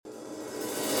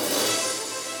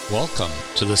Welcome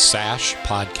to the SASH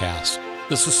Podcast,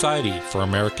 the Society for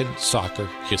American Soccer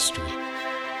History.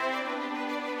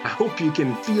 I hope you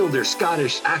can feel their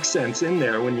Scottish accents in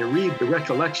there when you read the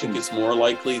recollections. It's more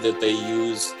likely that they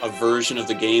use a version of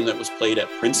the game that was played at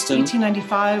Princeton.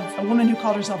 1895, a woman who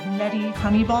called herself Nettie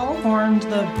Honeyball formed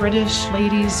the British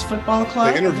Ladies Football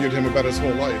Club. They interviewed him about his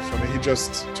whole life. I mean, he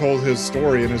just told his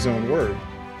story in his own word.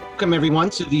 Welcome, everyone,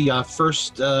 to the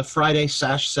first Friday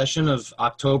SASH session of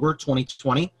October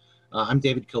 2020. I'm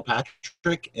David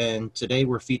Kilpatrick, and today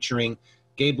we're featuring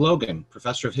Gabe Logan,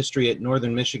 professor of history at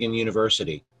Northern Michigan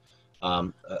University.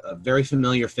 A very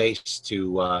familiar face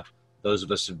to those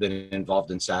of us who've been involved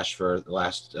in SASH for the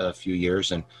last few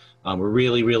years, and we're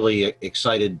really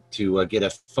excited to get a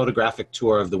photographic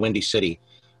tour of the Windy City.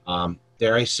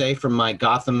 Dare I say, from my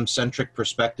Gotham-centric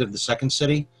perspective, the second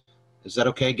city? Is that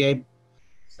okay, Gabe?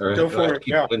 Or go for it,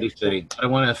 yeah. Windy City. I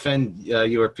don't want to offend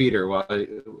you or Peter while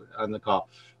on the call.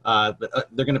 But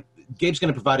Gabe's going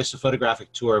to provide us a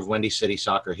photographic tour of Windy City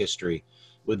soccer history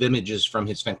with images from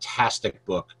his fantastic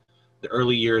book, The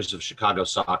Early Years of Chicago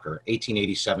Soccer,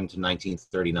 1887 to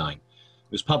 1939. It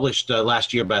was published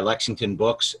last year by Lexington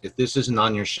Books. If this isn't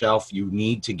on your shelf, you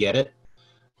need to get it.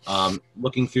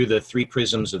 Looking through the three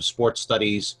prisms of sports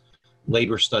studies,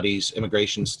 labor studies,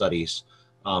 immigration studies,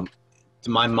 to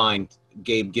my mind,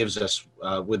 Gabe gives us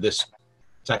with this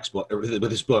textbook, or with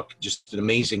this book, just an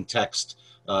amazing text,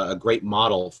 a great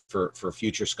model for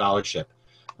future scholarship.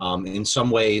 In some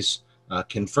ways,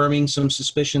 confirming some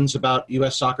suspicions about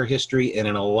U.S. soccer history, and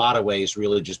in a lot of ways,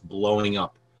 really just blowing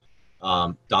up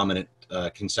dominant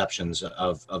conceptions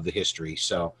of the history.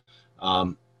 So,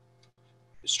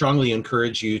 strongly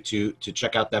encourage you to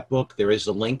check out that book. There is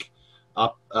a link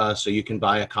up so you can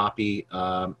buy a copy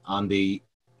on the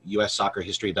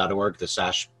ussoccerhistory.org, the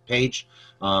SASH page.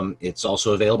 It's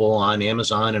also available on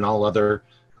Amazon and all other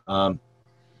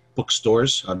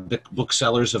bookstores,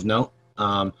 booksellers of note.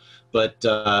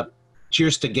 But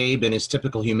cheers to Gabe and his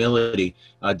typical humility.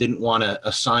 Didn't want to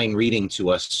assign reading to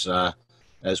us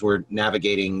as we're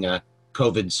navigating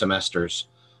COVID semesters.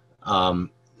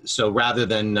 So rather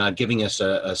than giving us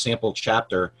a sample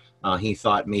chapter, he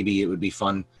thought maybe it would be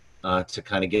fun to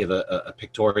kind of give a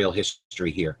pictorial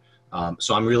history here.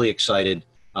 So I'm really excited.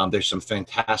 There's some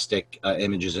fantastic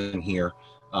images in here.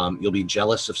 You'll be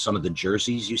jealous of some of the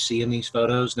jerseys you see in these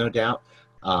photos, no doubt.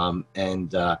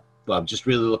 Well, I'm just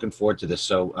really looking forward to this.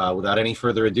 So without any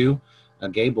further ado,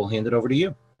 Gabe, we'll hand it over to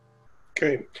you.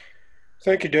 Okay.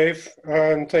 Thank you, Dave.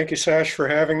 And thank you, Sash, for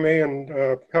having me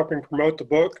and helping promote the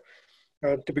book.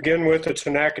 To begin with, it's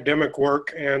an academic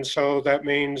work, and so that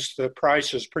means the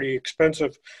price is pretty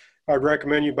expensive. I'd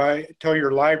recommend you tell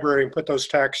your library and put those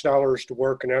tax dollars to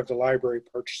work and have the library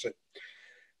purchase it.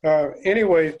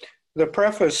 Anyway, to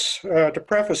preface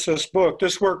this book,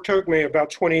 this work took me about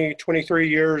 23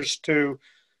 years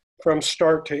from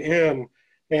start to end.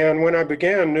 And when I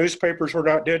began, newspapers were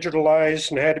not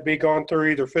digitalized and had to be gone through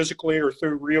either physically or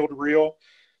through reel-to-reel.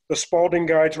 The Spalding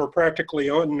guides were practically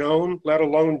unknown, let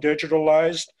alone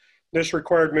digitalized. This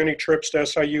required many trips to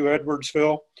SIU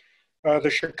Edwardsville. The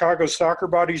Chicago soccer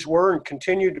bodies were and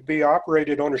continue to be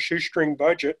operated on a shoestring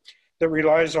budget that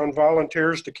relies on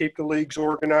volunteers to keep the leagues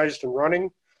organized and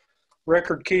running.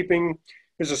 Record keeping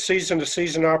is a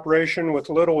season-to-season operation with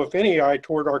little, if any, eye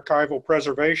toward archival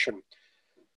preservation.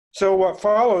 So what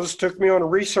follows took me on a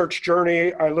research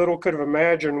journey I little could have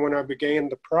imagined when I began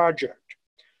the project.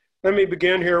 Let me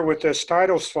begin here with this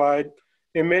title slide.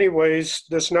 In many ways,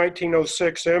 this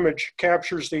 1906 image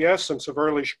captures the essence of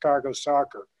early Chicago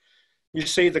soccer. You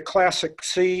see the classic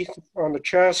C on the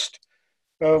chest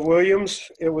of Williams.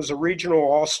 It was a regional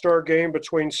all-star game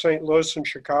between St. Louis and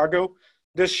Chicago.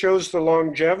 This shows the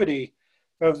longevity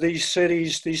of these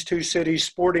two cities'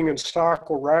 sporting and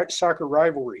soccer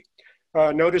rivalry.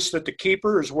 Notice that the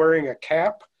keeper is wearing a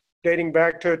cap, dating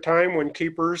back to a time when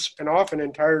keepers and often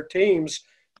entire teams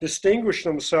distinguished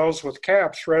themselves with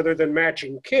caps rather than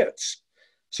matching kits.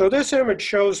 So this image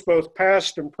shows both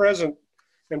past and present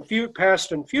and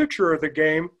past and future of the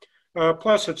game,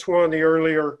 plus it's one of the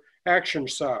earlier action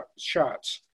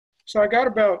shots. So I got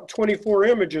about 24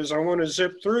 images I want to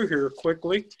zip through here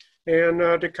quickly and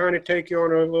to kind of take you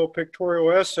on a little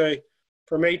pictorial essay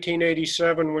from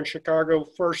 1887 when Chicago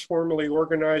first formally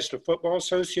organized a football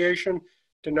association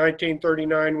to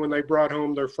 1939 when they brought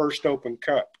home their first Open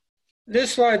Cup.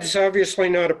 This slide is obviously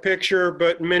not a picture,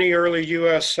 but in many early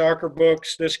U.S. soccer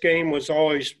books, this game was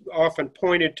always often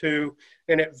pointed to,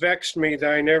 and it vexed me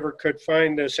that I never could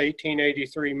find this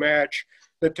 1883 match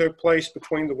that took place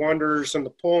between the Wanderers and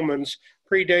the Pullmans,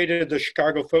 predated the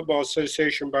Chicago Football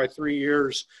Association by 3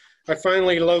 years. I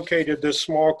finally located this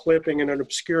small clipping in an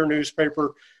obscure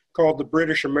newspaper called the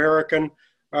British American.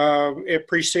 It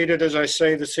preceded, as I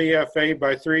say, the CFA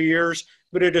by 3 years,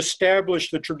 but it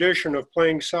established the tradition of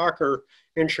playing soccer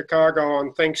in Chicago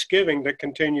on Thanksgiving that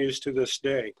continues to this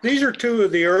day. These are two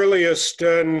of the earliest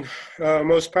and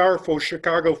most powerful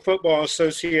Chicago football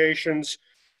associations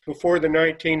before the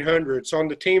 1900s. On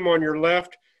the team on your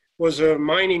left was a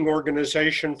mining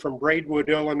organization from Braidwood,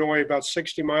 Illinois, about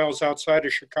 60 miles outside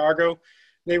of Chicago.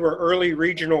 They were early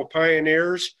regional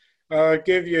pioneers.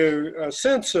 Give you a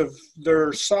sense of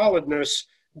their solidness.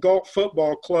 Galt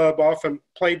Football Club often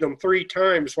played them 3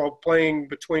 times while playing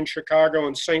between Chicago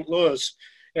and St. Louis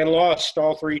and lost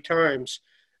all 3 times.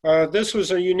 This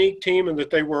was a unique team in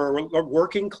that they were a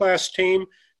working class team.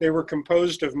 They were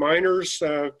composed of miners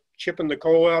chipping the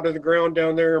coal out of the ground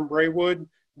down there in Braidwood.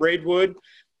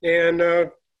 And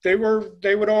they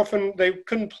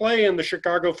couldn't play in the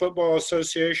Chicago Football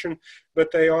Association,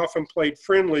 but they often played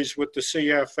friendlies with the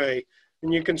CFA.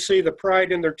 And you can see the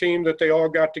pride in their team that they all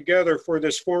got together for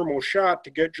this formal shot to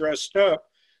get dressed up.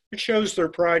 It shows their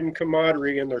pride and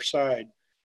camaraderie in their side.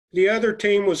 The other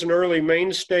team was an early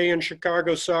mainstay in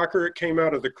Chicago soccer. It came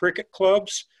out of the cricket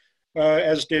clubs,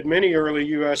 as did many early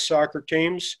U.S. soccer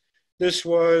teams. This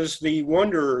was the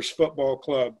Wanderers Football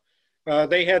Club.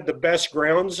 They had the best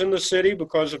grounds in the city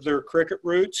because of their cricket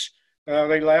roots.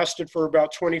 They lasted for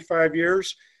about 25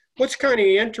 years. What's kind of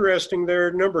interesting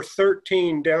there, number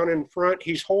 13 down in front,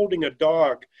 he's holding a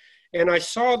dog. And I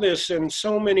saw this in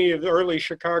so many of the early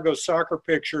Chicago soccer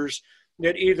pictures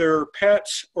that either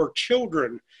pets or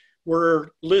children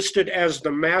were listed as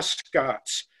the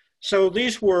mascots. So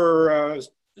these were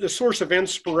the source of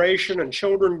inspiration, and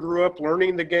children grew up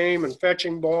learning the game and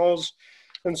fetching balls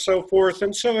and so forth.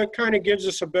 And so it kind of gives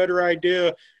us a better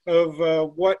idea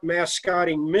of what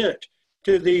mascotting meant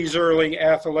to these early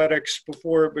athletics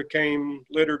before it became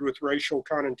littered with racial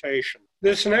connotation.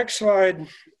 This next slide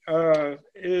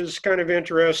is kind of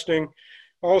interesting.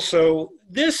 Also,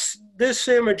 this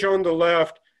image on the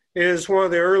left is one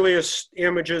of the earliest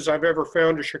images I've ever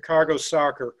found of Chicago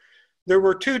soccer. There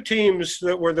were 2 teams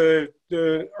that were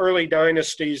the early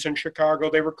dynasties in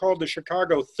Chicago. They were called the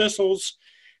Chicago Thistles,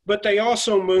 but they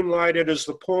also moonlighted as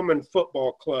the Pullman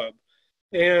Football Club.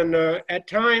 And at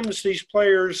times, these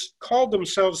players called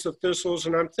themselves the Thistles,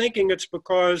 and I'm thinking it's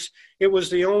because it was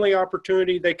the only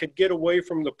opportunity they could get away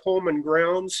from the Pullman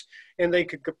grounds, and they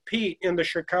could compete in the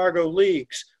Chicago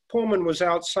leagues. Pullman was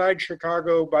outside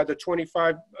Chicago by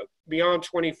beyond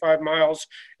 25 miles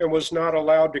and was not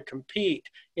allowed to compete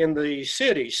in the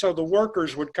city. So the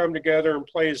workers would come together and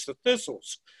play as the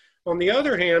Thistles. On the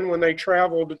other hand, when they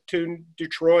traveled to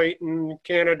Detroit and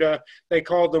Canada, they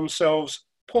called themselves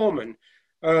Pullman.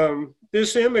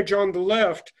 This image on the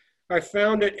left, I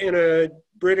found it in a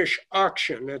British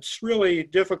auction. It's really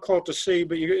difficult to see,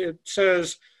 but it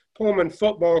says Pullman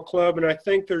Football Club, and I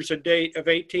think there's a date of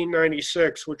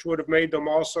 1896, which would have made them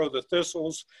also the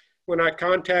Thistles. When I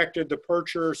contacted the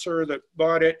purchaser that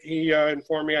bought it, he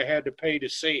informed me I had to pay to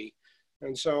see.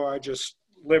 And so I just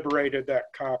liberated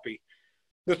that copy.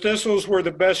 The Thistles were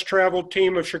the best traveled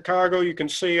team of Chicago. You can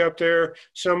see up there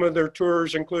some of their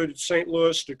tours included St.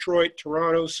 Louis, Detroit,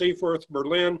 Toronto, Seaforth,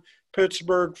 Berlin,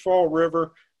 Pittsburgh, Fall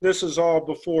River. This is all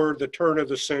before the turn of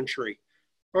the century.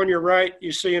 On your right,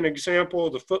 you see an example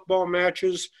of the football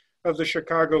matches of the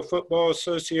Chicago Football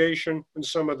Association and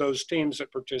some of those teams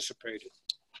that participated.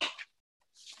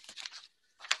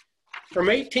 From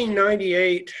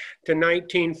 1898 to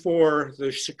 1904,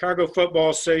 the Chicago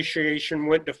Football Association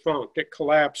went defunct. It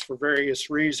collapsed for various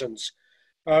reasons.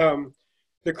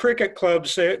 The cricket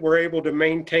clubs were able to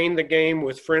maintain the game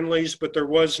with friendlies, but there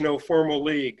was no formal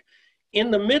league.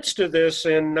 In the midst of this,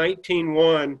 in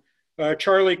 1901,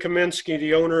 Charlie Kaminsky,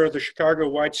 the owner of the Chicago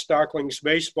White Stocklings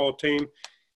baseball team,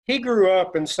 he grew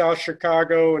up in South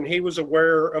Chicago, and he was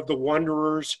aware of the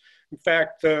Wanderers. In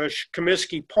fact,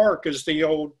 Comiskey Park is the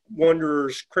old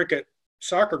Wanderers cricket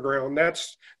soccer ground.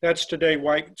 That's today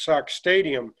White Sox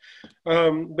Stadium.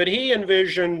 But he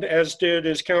envisioned, as did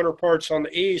his counterparts on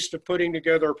the East, of putting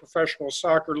together a professional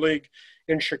soccer league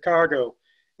in Chicago.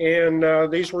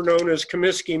 And these were known as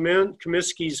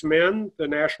Comiskey's Men, the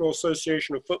National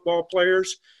Association of Football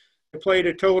Players. They played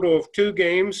a total of 2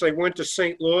 games. They went to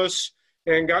St. Louis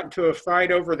and got into a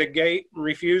fight over the gate and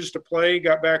refused to play,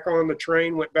 got back on the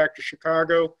train, went back to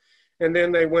Chicago. And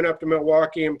then they went up to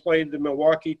Milwaukee and played the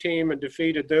Milwaukee team and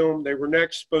defeated them. They were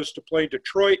next supposed to play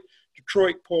Detroit.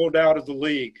 Detroit pulled out of the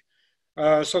league.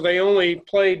 So they only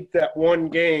played that 1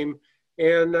 game.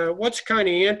 And what's kind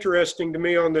of interesting to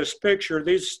me on this picture,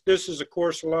 this is, of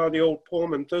course, a lot of the old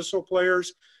Pullman Thistle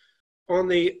players. On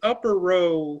the upper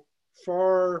row,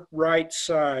 far right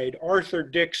side, Arthur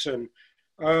Dixon.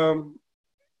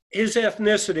 his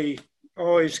ethnicity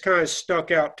always kind of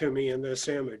stuck out to me in this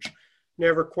image.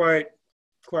 Never quite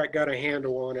got a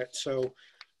handle on it. So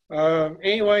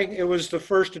anyway, it was the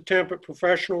first attempt at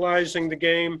professionalizing the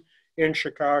game in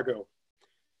Chicago.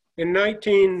 In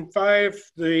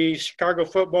 1905, the Chicago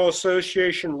Football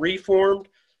Association reformed.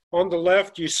 On the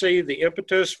left, you see the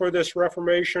impetus for this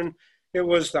reformation. It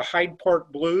was the Hyde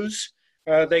Park Blues.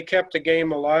 They kept the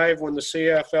game alive when the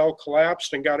CFL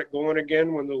collapsed and got it going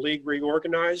again when the league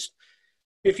reorganized.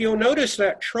 If you'll notice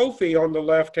that trophy on the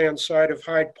left-hand side of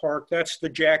Hyde Park, that's the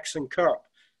Jackson Cup.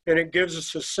 And it gives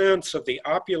us a sense of the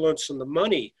opulence and the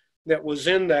money that was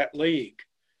in that league.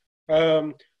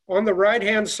 On the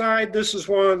right-hand side, this is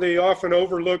one of the often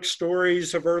overlooked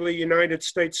stories of early United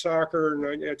States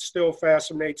soccer, and it still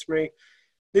fascinates me.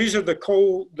 These are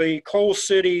the Coal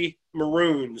City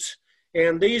Maroons,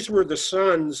 and these were the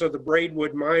sons of the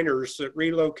Braidwood miners that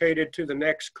relocated to the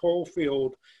next coal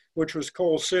field, which was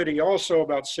Coal City, also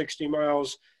about 60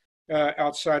 miles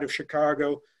outside of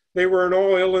Chicago. They were an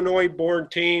all-Illinois-born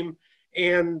team,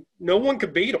 and no one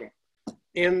could beat them.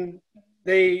 And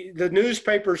the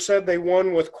newspaper said they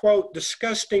won with, quote,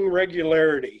 disgusting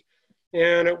regularity.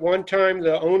 And at one time,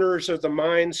 the owners of the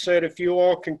mine said, if you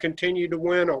all can continue to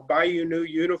win, I'll buy you new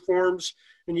uniforms.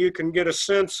 And you can get a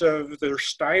sense of their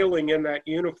styling in that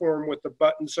uniform with the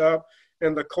buttons up,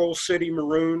 and the Coal City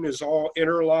Maroon is all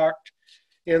interlocked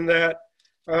in that.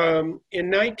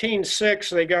 In 1906,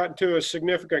 they got into a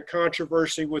significant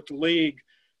controversy with the league.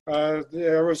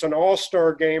 There was an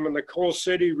all-star game, and the Coal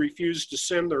City refused to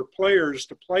send their players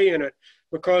to play in it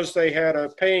because they had a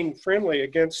paying friendly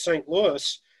against St.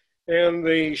 Louis, and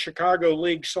the Chicago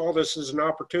League saw this as an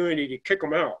opportunity to kick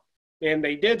them out, and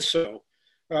they did so.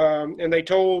 And they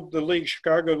told the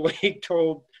Chicago League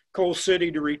told Coal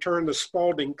City to return the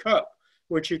Spalding Cup,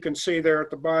 which you can see there at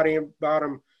the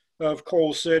bottom of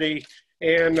Coal City.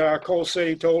 And Coal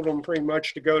City told them pretty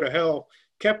much to go to hell,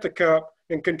 kept the cup,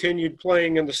 and continued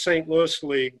playing in the St. Louis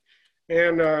League.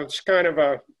 And it's kind of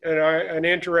an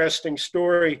interesting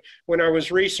story. When I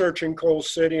was researching Coal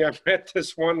City, I met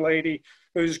this one lady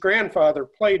whose grandfather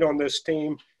played on this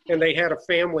team, and they had a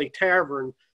family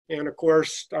tavern. And of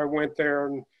course, I went there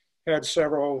and had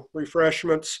several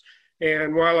refreshments.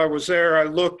 And while I was there, I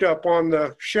looked up on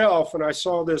the shelf and I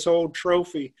saw this old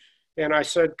trophy. And I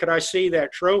said, could I see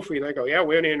that trophy? And they go, yeah,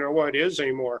 we don't even know what it is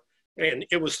anymore. And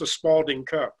it was the Spalding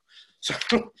Cup. So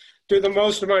to the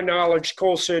most of my knowledge,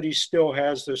 Coal City still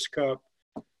has this cup.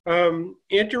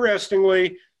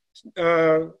 Interestingly,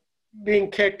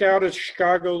 being kicked out of the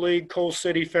Chicago League, Coal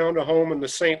City found a home in the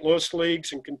St. Louis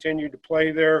Leagues and continued to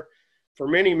play there for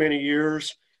many, many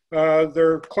years.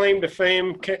 Their claim to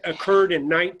fame occurred in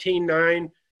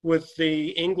 1909 with the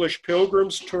English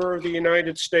Pilgrims Tour of the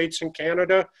United States and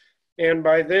Canada. And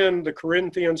by then, the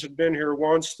Corinthians had been here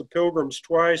once, the Pilgrims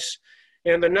twice.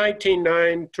 And the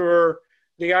 1909 tour,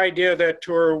 the idea of that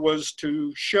tour was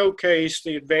to showcase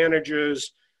the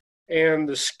advantages and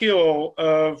the skill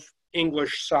of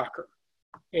English soccer.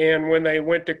 And when they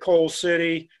went to Coal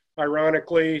City,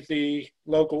 ironically, the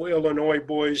local Illinois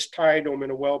boys tied them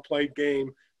in a well-played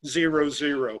game,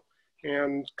 0-0.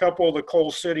 And a couple of the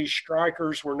Coal City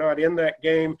strikers were not in that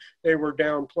game. They were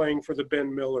down playing for the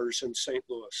Ben Millers in St.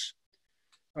 Louis.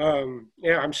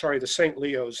 The St.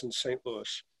 Leos in St.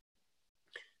 Louis.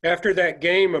 After that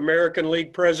game, American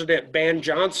League President Ban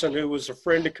Johnson, who was a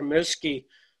friend of Comiskey,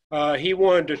 he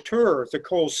wanted to tour the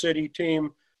Coal City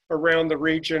team around the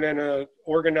region and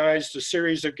organized a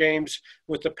series of games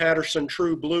with the Patterson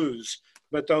True Blues,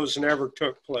 but those never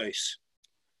took place.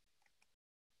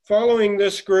 Following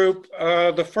this group,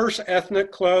 the first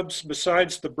ethnic clubs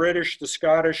besides the British, the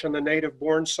Scottish, and the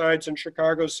native-born sides in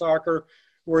Chicago soccer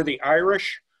were the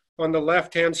Irish. On the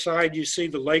left-hand side, you see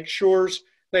the Lake Shores.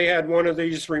 They had one of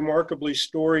these remarkably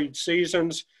storied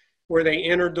seasons where they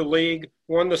entered the league,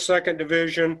 won the second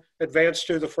division, advanced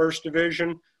to the first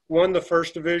division, won the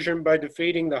first division by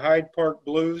defeating the Hyde Park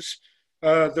Blues.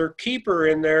 Their keeper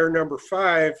in there, number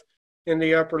 5, in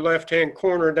the upper left-hand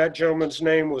corner, that gentleman's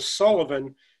name was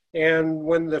Sullivan. And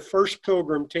when the first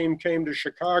Pilgrim team came to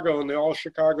Chicago and the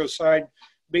all-Chicago side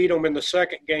beat them in the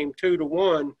second game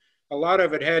 2-1, a lot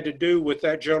of it had to do with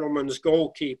that gentleman's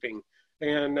goalkeeping.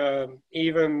 And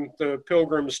even the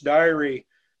Pilgrim's Diary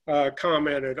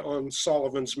commented on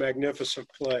Sullivan's magnificent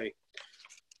play.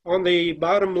 On the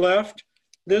bottom left,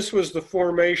 this was the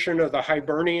formation of the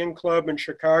Hibernian Club in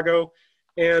Chicago.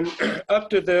 And up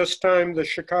to this time, the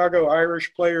Chicago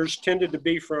Irish players tended to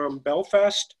be from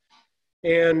Belfast.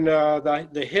 And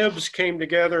the Hibs came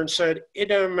together and said, it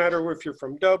doesn't matter if you're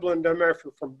from Dublin, doesn't matter if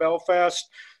you're from Belfast.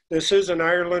 This isn't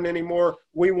Ireland anymore.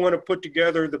 We want to put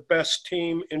together the best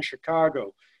team in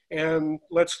Chicago. and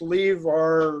let's leave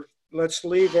our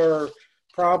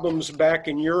problems back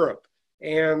in Europe.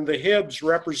 And the Hibs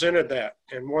represented that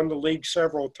and won the league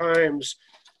several times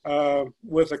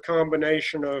with a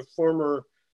combination of former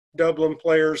Dublin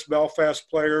players, Belfast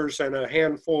players, and a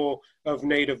handful of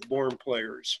native-born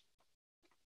players.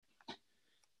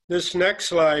 This next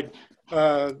slide,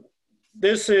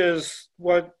 this is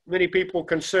what many people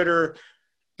consider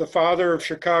the father of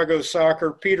Chicago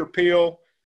soccer, Peter Peel.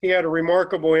 He had a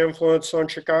remarkable influence on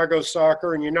Chicago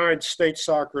soccer and United States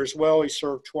soccer as well. He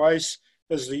served twice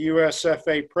as the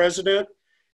USFA president.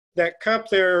 That cup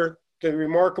there, the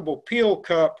remarkable Peel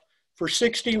Cup, for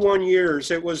 61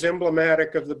 years, it was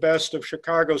emblematic of the best of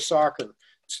Chicago soccer.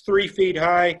 It's 3 feet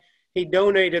high. He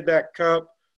donated that cup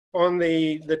on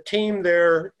the team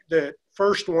there that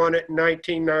first won it in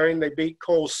 1909. They beat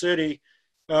Coal City,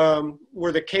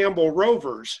 were the Campbell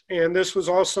Rovers. And this was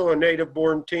also a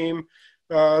native-born team.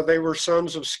 They were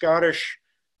sons of Scottish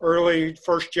early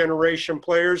first-generation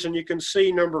players. And you can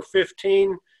see number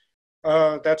 15,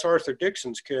 that's Arthur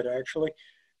Dixon's kid, actually.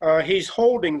 He's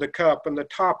holding the cup, and the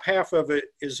top half of it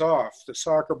is off, the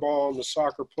soccer ball and the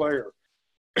soccer player.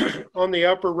 On the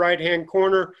upper right-hand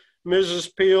corner,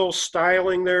 Mrs. Peel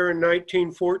styling there in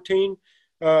 1914.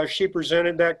 She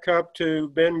presented that cup to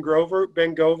Ben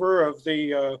Gover of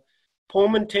the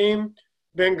Pullman team.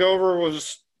 Ben Gover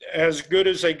was as good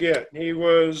as they get. He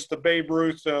was the Babe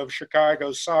Ruth of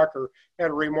Chicago soccer, had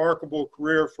a remarkable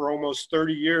career for almost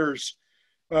 30 years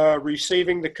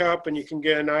receiving the cup, and you can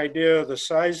get an idea of the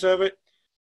size of it.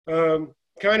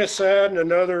 Kind of sad, and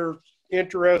another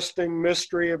interesting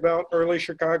mystery about early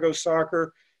Chicago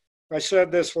soccer. I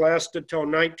said this lasted till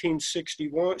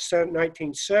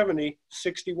 1970,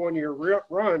 61-year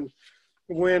run,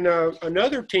 when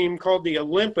another team called the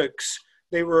Olympics,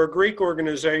 they were a Greek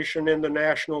organization in the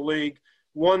National League,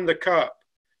 won the cup,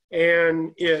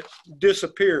 and it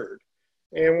disappeared.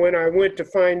 And when I went to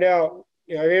find out,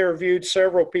 I interviewed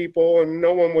several people, and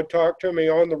no one would talk to me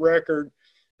on the record,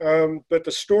 but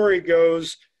the story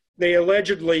goes they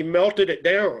allegedly melted it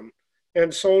down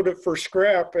and sold it for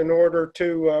scrap in order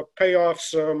to pay off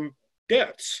some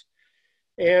debts.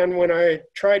 And when I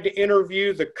tried to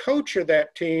interview the coach of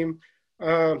that team,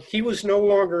 he was no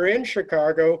longer in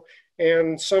Chicago,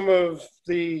 and some of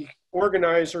the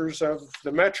organizers of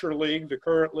the Metro League, the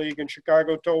current league in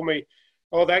Chicago, told me,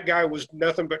 oh, that guy was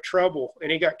nothing but trouble,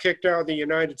 and he got kicked out of the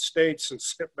United States and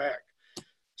sent back.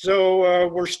 So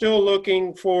we're still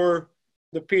looking for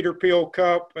the Peter Peel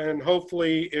Cup, and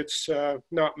hopefully it's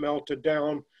not melted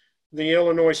down. The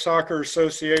Illinois Soccer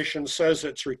Association says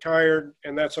it's retired,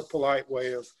 and that's a polite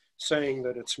way of saying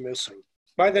that it's missing.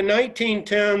 By the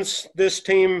 1910s, this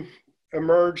team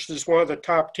emerged as one of the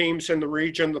top teams in the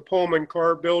region, the Pullman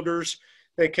Car Builders.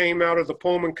 They came out of the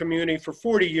Pullman community. For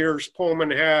 40 years,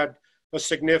 Pullman had a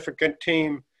significant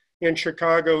team in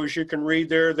Chicago. As you can read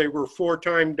there, they were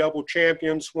 4-time double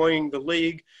champions, winning the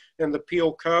league and the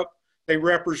Peel Cup. They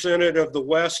represented of the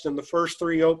West in the first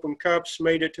 3 Open Cups,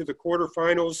 made it to the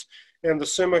quarterfinals and the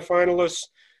semifinalists.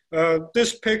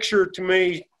 This picture to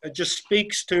me just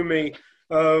speaks to me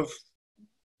of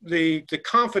the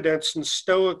confidence and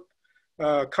stoic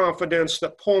confidence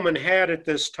that Pullman had at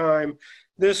this time.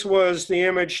 This was the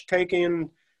image taken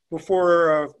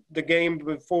before the game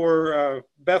before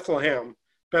Bethlehem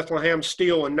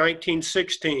Steel in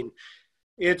 1916.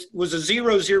 It was a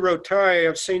 0-0 tie.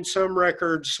 I've seen some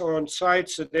records on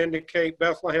sites that indicate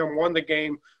Bethlehem won the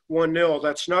game 1-0.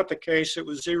 That's not the case. It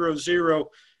was 0-0,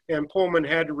 and Pullman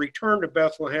had to return to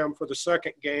Bethlehem for the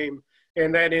second game,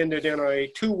 and that ended in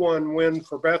a 2-1 win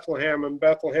for Bethlehem, and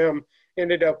Bethlehem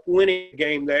ended up winning the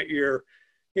game that year.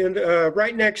 And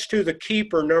right next to the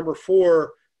keeper, number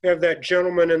 4, we have that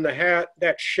gentleman in the hat.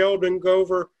 That's Sheldon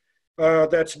Gover.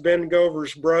 That's Ben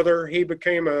Gover's brother. He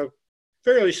became a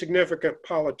fairly significant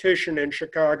politician in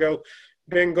Chicago.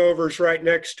 Ben Gover's right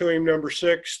next to him, number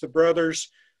 6, the brothers.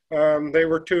 They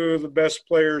were 2 of the best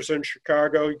players in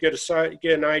Chicago. You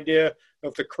get an idea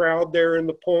of the crowd there in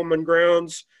the Pullman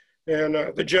grounds. And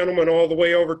the gentleman all the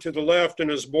way over to the left in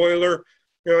his boiler,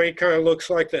 you know, he kind of looks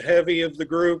like the heavy of the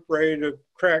group, ready to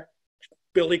crack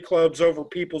billy clubs over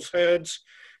people's heads.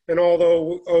 And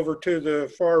although over to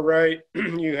the far right,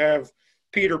 you have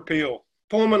Peter Peel.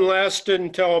 Pullman lasted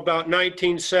until about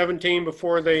 1917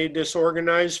 before they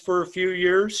disorganized for a few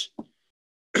years.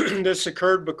 This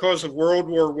occurred because of World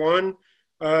War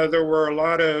I. There were a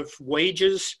lot of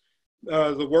wages.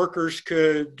 The workers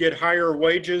could get higher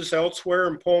wages elsewhere,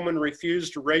 and Pullman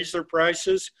refused to raise their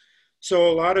prices.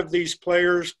 So a lot of these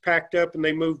players packed up and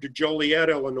they moved to Joliet,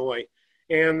 Illinois.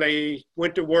 And they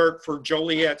went to work for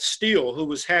Joliet Steel, who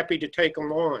was happy to take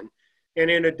them on. And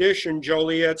in addition,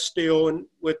 Joliet Steel and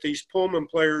with these Pullman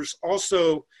players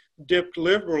also dipped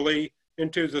liberally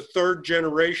into the third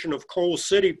generation of Coal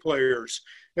City players.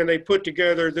 And they put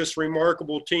together this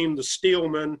remarkable team, the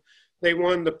Steelmen. They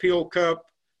won the Peel Cup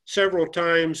several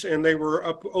times, and they were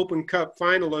Open Cup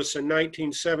finalists in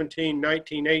 1917,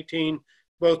 1918,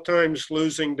 both times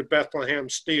losing to Bethlehem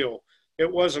Steel.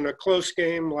 It wasn't a close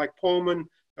game like Pullman.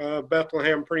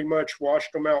 Bethlehem pretty much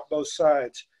washed them out both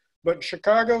sides. But in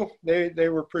Chicago, they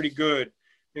were pretty good.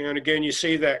 And again, you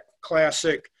see that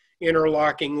classic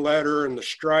interlocking letter and the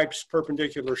stripes,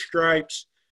 perpendicular stripes.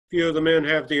 A few of the men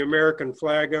have the American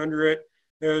flag under it.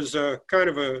 There's kind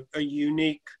of a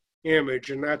unique image,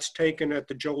 and that's taken at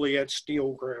the Joliet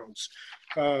Steel grounds.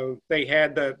 They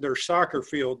had their soccer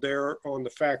field there on the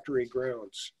factory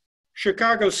grounds.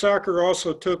 Chicago soccer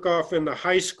also took off in the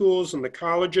high schools and the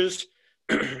colleges.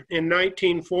 In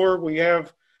 1904, we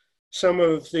have some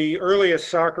of the earliest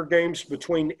soccer games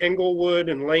between Englewood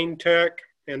and Lane Tech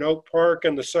and Oak Park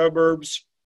and the suburbs.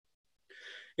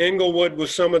 Englewood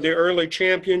was some of the early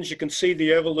champions. You can see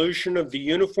the evolution of the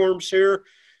uniforms here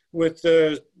with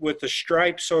the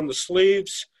stripes on the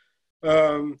sleeves.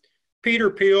 Peter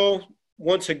Peel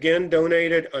once again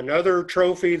donated another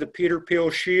trophy, the Peter Peel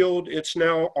Shield. It's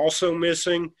now also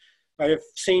missing. I have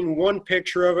seen one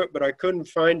picture of it, but I couldn't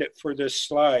find it for this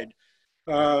slide.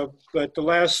 But the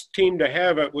last team to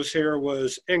have it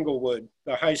was Englewood,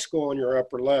 the high school on your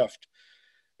upper left.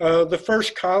 The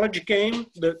first college game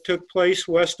that took place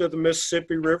west of the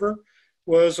Mississippi River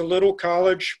was a little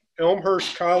college,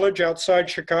 Elmhurst College outside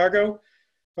Chicago.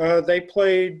 They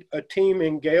played a team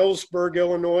in Galesburg,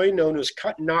 Illinois, known as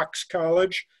Knox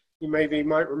College. You might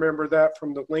remember that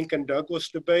from the Lincoln-Douglas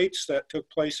debates that took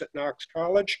place at Knox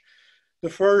College. The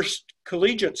first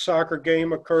collegiate soccer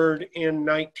game occurred in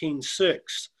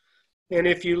 1906. And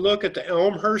if you look at the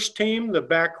Elmhurst team, the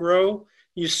back row,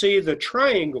 you see the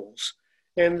triangles.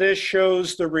 And this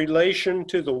shows the relation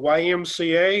to the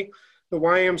YMCA. The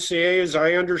YMCA, as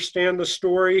I understand the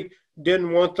story,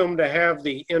 didn't want them to have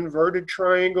the inverted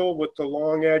triangle with the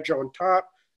long edge on top.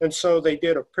 And so they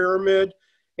did a pyramid.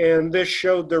 And this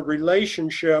showed the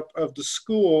relationship of the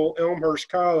school, Elmhurst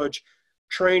College,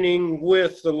 training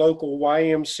with the local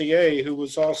YMCA, who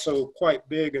was also quite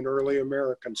big in early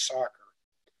American soccer.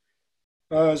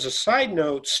 As a side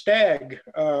note, Stagg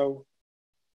and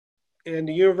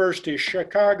the University of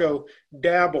Chicago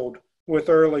dabbled with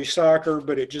early soccer,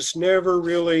 but it just never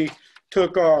really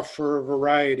took off for a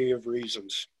variety of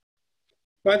reasons.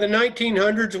 By the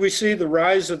 1900s, we see the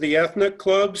rise of the ethnic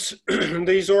clubs.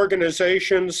 These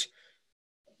organizations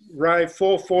arrived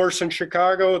full force in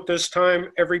Chicago. At this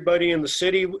time, everybody in the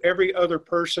city, every other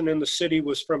person in the city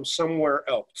was from somewhere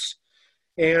else.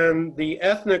 And the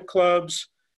ethnic clubs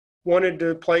wanted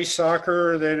to play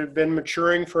soccer that had been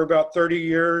maturing for about 30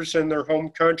 years in their home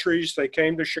countries. They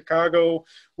came to Chicago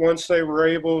once they were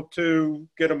able to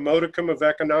get a modicum of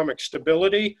economic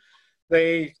stability.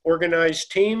 They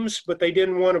organized teams, but they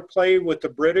didn't want to play with the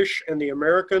British and the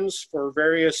Americans for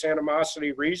various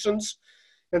animosity reasons.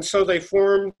 And so they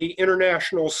formed the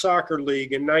International Soccer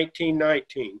League in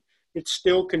 1919. It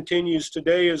still continues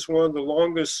today as one of the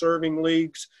longest serving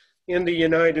leagues in the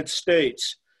United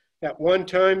States. At one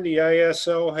time, the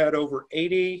ISL had over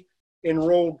 80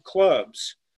 enrolled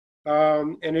clubs.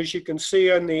 And as you can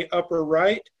see on the upper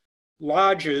right,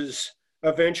 lodges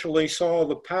eventually saw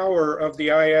the power of the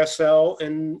ISL,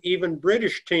 and even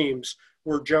British teams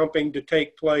were jumping to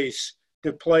take place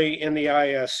to play in the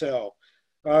ISL.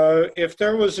 If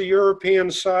there was a European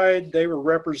side, they were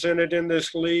represented in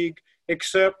this league,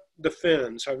 except the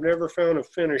Finns. I've never found a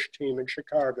Finnish team in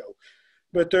Chicago.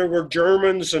 But there were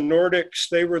Germans and Nordics.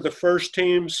 They were the first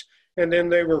teams, and then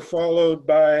they were followed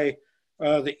by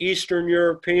the Eastern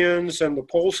Europeans and the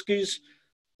Polskis.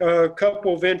 A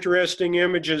couple of interesting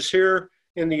images here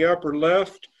in the upper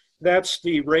left. That's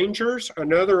the Rangers,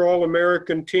 another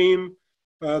All-American team.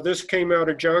 This came out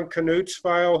of John Canute's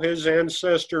file. His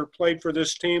ancestor played for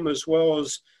this team, as well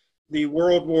as the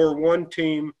World War I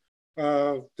team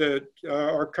that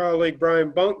our colleague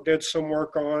Brian Bunk did some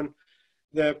work on,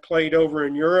 that played over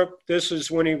in Europe. This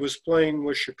is when he was playing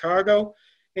with Chicago.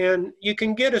 And you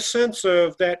can get a sense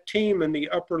of that team in the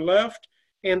upper left.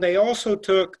 And they also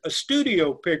took a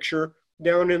studio picture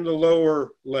down in the lower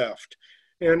left.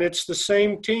 And it's the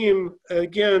same team.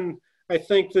 Again, I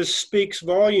think this speaks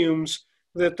volumes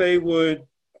that they would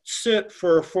sit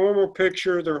for a formal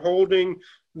picture. They're holding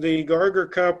the Garger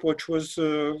Cup, which was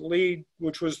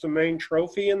the main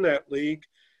trophy in that league,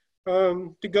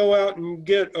 to go out and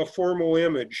get a formal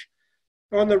image.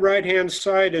 On the right-hand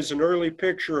side is an early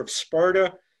picture of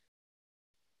Sparta.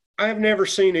 I've never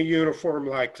seen a uniform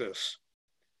like this.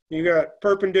 You got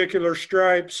perpendicular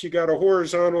stripes, you got a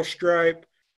horizontal stripe,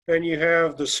 and you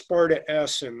have the Sparta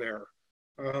S in there.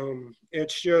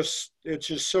 It's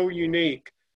just so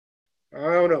unique.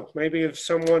 I don't know, maybe if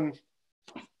someone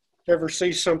ever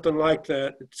sees something like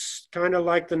that, it's kind of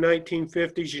like the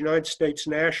 1950s United States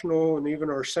National and even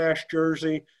our sash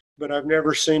jersey, but I've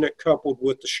never seen it coupled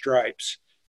with the stripes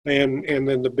and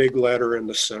then the big letter in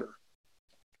the center.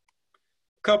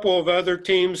 A couple of other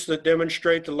teams that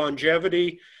demonstrate the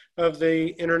longevity of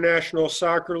the International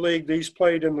Soccer League. These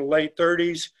played in the late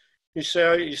 30s. You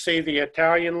see the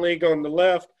Italian League on the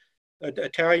left, an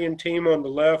Italian team on the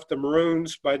left, the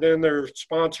Maroons. By then they're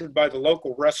sponsored by the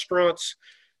local restaurants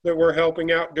that were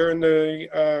helping out during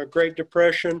the Great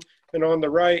Depression. And on the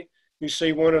right, you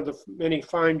see one of the many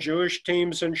fine Jewish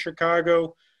teams in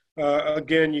Chicago.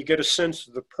 Again, you get a sense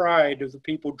of the pride of the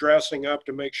people dressing up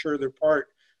to make sure they're part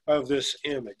of this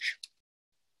image.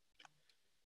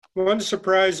 One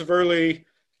surprise of early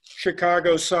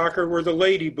Chicago soccer were the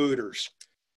Lady Booters.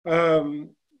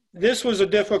 This was a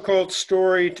difficult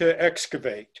story to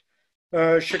excavate.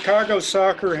 Chicago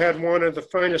soccer had one of the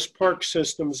finest park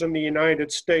systems in the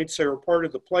United States. They were part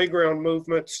of the playground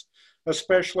movements,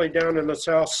 especially down in the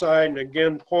South Side and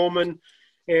again, Pullman.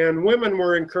 And women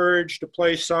were encouraged to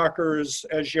play soccer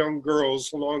as young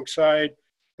girls alongside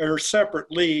a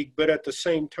separate league, but at the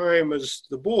same time as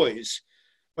the boys.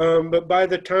 But by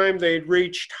the time they'd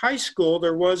reached high school,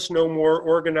 there was no more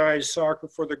organized soccer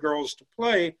for the girls to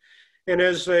play. And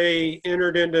as they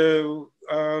entered into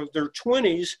their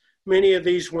 20s, many of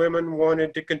these women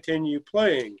wanted to continue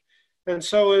playing. And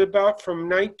so about from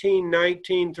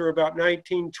 1919 through about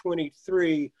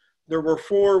 1923, there were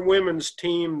 4 women's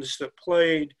teams that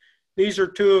played. These are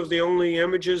 2 of the only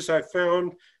images I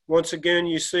found. Once again,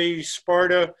 you see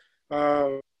Sparta,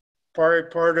 part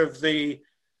of the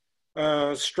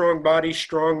strong body,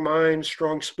 strong mind,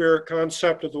 strong spirit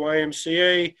concept of the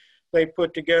YMCA. They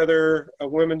put together a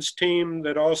women's team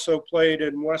that also played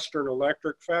in Western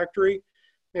Electric Factory.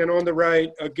 And on the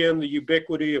right, again, the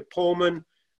ubiquity of Pullman.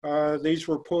 These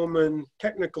were Pullman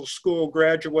Technical School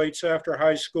graduates after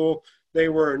high school. They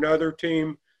were another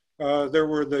team. There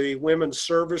were the women's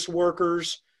service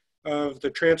workers of the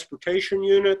transportation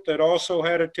unit that also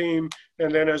had a team.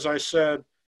 And then, as I said,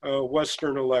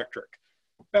 Western Electric.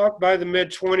 About by the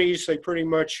mid-20s, they pretty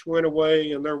much went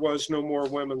away and there was no more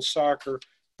women's soccer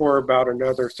for about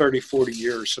another 30, 40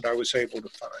 years that I was able to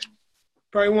find.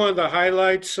 Probably one of the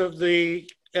highlights of the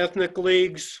ethnic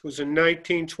leagues was in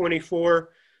 1924.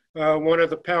 One of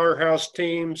the powerhouse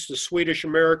teams, the Swedish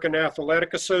American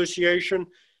Athletic Association,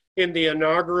 in the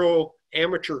inaugural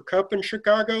Amateur Cup in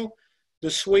Chicago.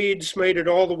 The Swedes made it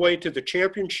all the way to the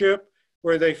championship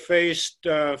where they faced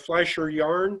Fleischer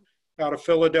Yarn out of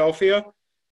Philadelphia.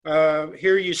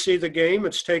 Here you see the game.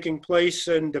 It's taking place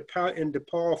in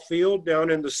DePaul Field down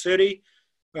in the city.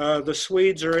 The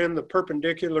Swedes are in the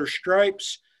perpendicular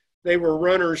stripes. They were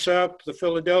runners up. The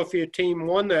Philadelphia team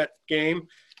won that game.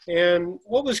 And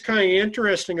what was kind of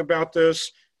interesting about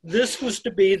this was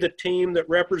to be the team that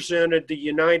represented the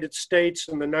United States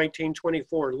in the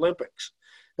 1924 Olympics.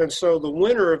 And so the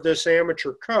winner of this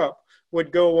amateur cup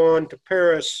would go on to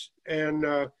Paris and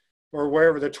or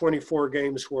wherever the 24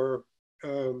 games were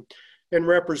and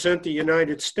represent the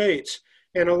United States.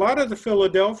 And a lot of the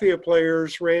Philadelphia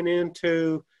players ran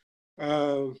into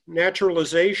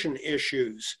naturalization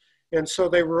issues. And so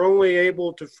they were only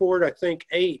able to afford, I think,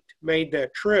 8 made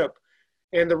that trip.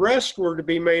 And the rest were to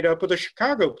be made up of the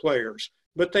Chicago players.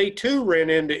 But they too ran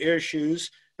into issues.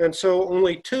 And so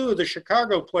only 2 of the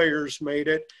Chicago players made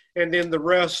it. And then the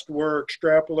rest were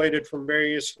extrapolated from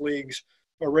various leagues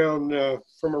around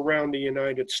from around the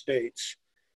United States.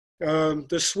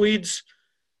 The Swedes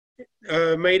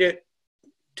made it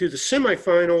to the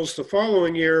semifinals the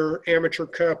following year, Amateur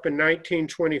Cup in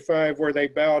 1925, where they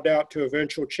bowed out to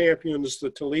eventual champions, the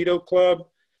Toledo Club.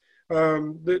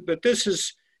 But this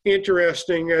is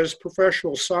interesting. As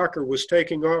professional soccer was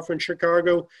taking off in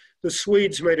Chicago, the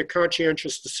Swedes made a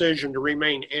conscientious decision to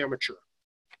remain amateur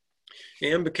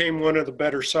and became one of the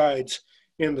better sides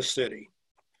in the city.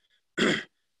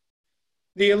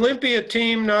 The Olympia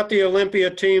team, not the Olympia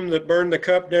team that burned the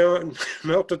cup down,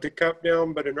 melted the cup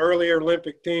down, but an earlier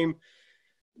Olympic team.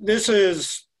 This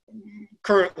is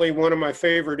currently one of my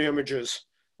favorite images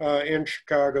in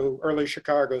Chicago, early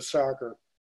Chicago soccer.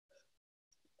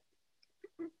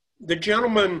 The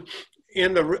gentleman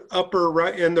in the upper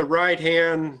right, in the right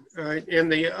hand, in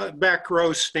the back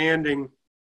row standing,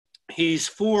 he's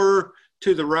 4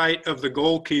 to the right of the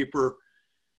goalkeeper,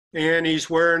 and he's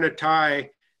wearing a tie.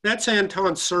 That's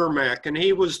Anton Cermak, and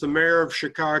he was the mayor of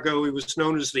Chicago. He was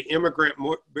known as the immigrant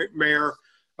mayor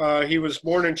He was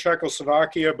born in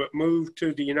Czechoslovakia, but moved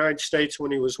to the United States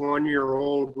when he was 1 year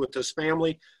old with his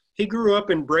family. He grew up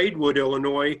in Braidwood,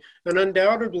 Illinois, and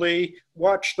undoubtedly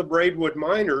watched the Braidwood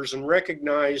Miners and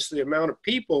recognized the amount of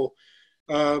people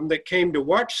that came to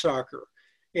watch soccer.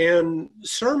 And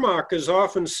Cermak is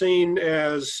often seen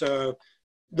as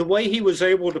the way he was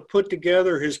able to put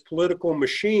together his political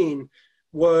machine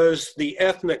was the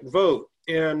ethnic vote.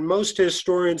 And most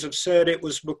historians have said it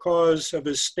was because of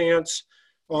his stance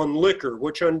on liquor,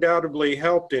 which undoubtedly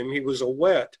helped him. He was a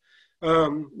wet.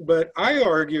 But I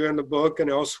argue in the book and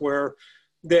elsewhere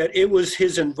that it was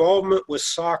his involvement with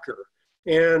soccer.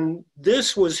 And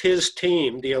this was his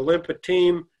team, the Olympia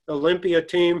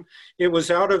team. It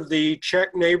was out of the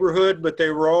Czech neighborhood, but they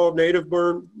were all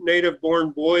native-born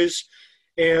boys.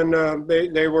 And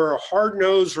they were a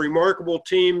hard-nosed, remarkable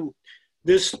team.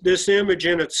 This image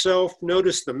in itself,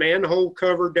 notice the manhole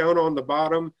cover down on the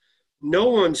bottom. No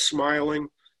one's smiling.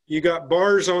 You got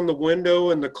bars on the window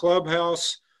in the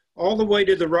clubhouse. All the way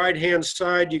to the right-hand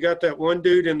side, you got that one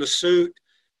dude in the suit.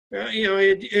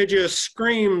 It just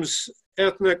screams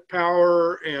ethnic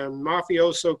power and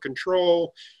mafioso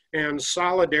control and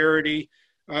solidarity.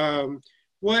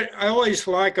 What I always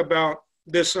like about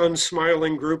this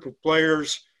unsmiling group of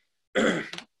players,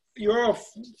 you're all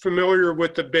familiar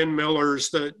with the Ben Millers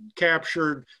that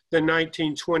captured the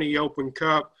 1920 Open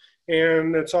Cup,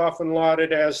 and it's often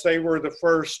lauded as they were the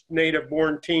first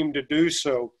native-born team to do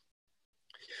so.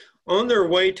 On their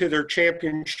way to their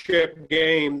championship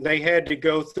game, they had to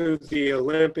go through the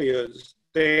Olympias.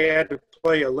 They had to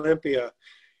play Olympia.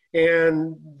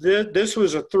 And this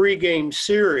was a 3-game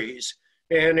series,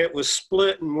 and it was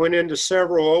split and went into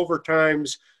several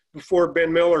overtimes before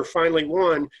Ben Miller finally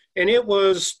won. And it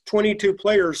was 22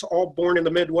 players, all born in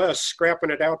the Midwest, scrapping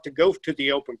it out to go to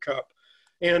the Open Cup.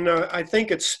 And I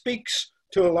think it speaks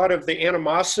to a lot of the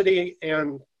animosity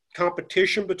and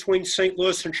competition between St.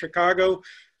 Louis and Chicago.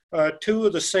 2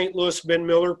 of the St. Louis Ben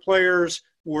Miller players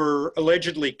were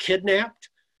allegedly kidnapped,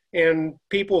 and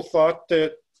people thought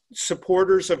that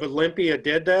supporters of Olympia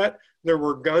did that. There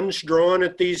were guns drawn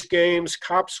at these games.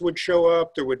 Cops would show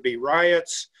up. There would be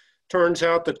riots. Turns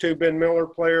out the 2 Ben Miller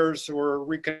players were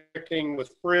reconnecting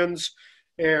with friends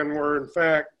and were, in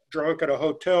fact, drunk at a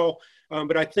hotel.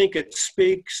 But I think it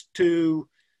speaks to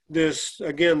this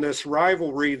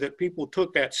rivalry, that people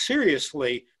took that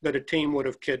seriously, that a team would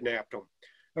have kidnapped them.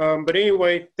 But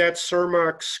anyway, that's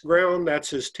Cermak's ground. That's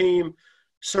his team.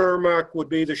 Cermak would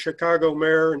be the Chicago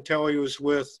mayor until he was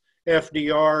with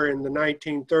FDR in the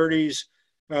 1930s,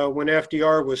 when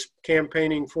FDR was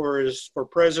campaigning for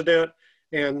president,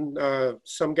 and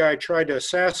some guy tried to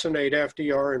assassinate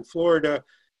FDR in Florida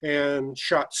and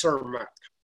shot Cermak.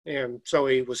 And so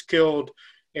he was killed,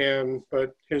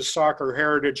 but his soccer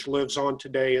heritage lives on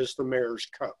today as the Mayor's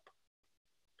Cup.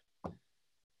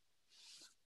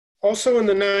 Also in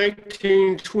the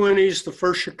 1920s, the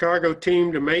first Chicago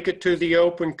team to make it to the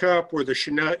Open Cup were the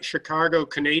Chicago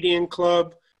Canadian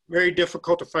Club. Very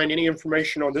difficult to find any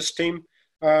information on this team.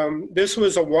 This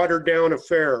was a watered-down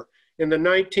affair. In the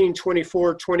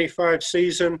 1924-25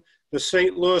 season, the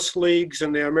St. Louis leagues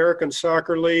and the American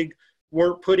Soccer League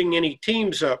weren't putting any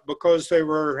teams up because they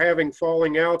were having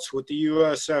falling outs with the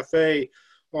USFA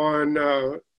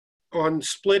on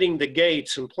splitting the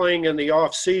gates and playing in the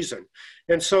off season.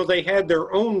 And so they had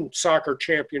their own soccer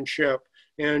championship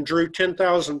and drew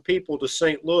 10,000 people to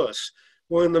St. Louis.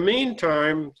 Well, in the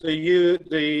meantime,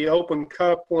 the Open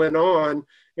Cup went on,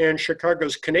 and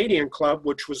Chicago's Canadian Club,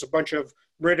 which was a bunch of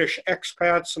British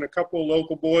expats and a couple of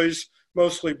local boys,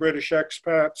 mostly British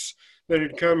expats that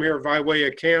had come here by way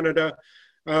of Canada,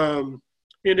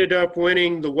 ended up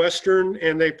winning the Western,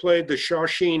 and they played the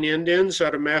Shawsheen Indians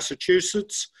out of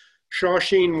Massachusetts.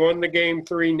 Shawsheen won the game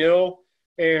 3-0,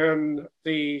 and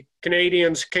the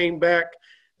Canadians came back.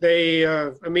 They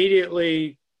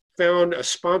immediately found a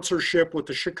sponsorship with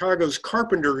the Chicago's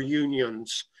Carpenter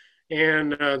Unions,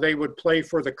 and they would play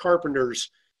for the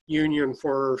Carpenters Union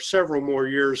for several more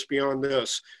years beyond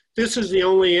this. This is the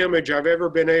only image I've ever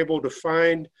been able to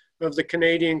find of the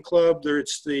Canadian club.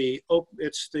 It's the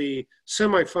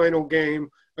semifinal game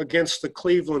against the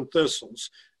Cleveland Thistles,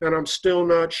 and I'm still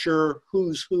not sure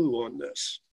who's who on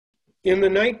this. In the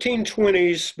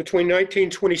 1920s, between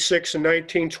 1926 and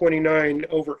 1929,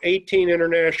 over 18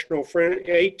 international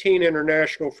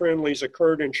friendlies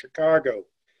occurred in Chicago.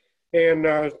 And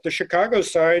the Chicago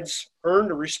sides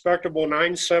earned a respectable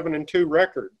 9-7-2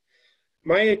 record.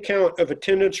 My account of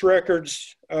attendance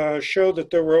records show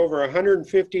that there were over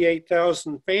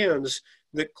 158,000 fans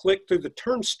that clicked through the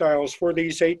turnstiles for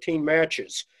these 18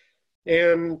 matches.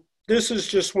 And this is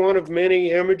just one of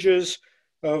many images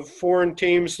of foreign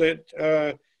teams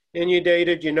that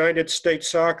inundated United States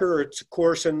soccer. It's, of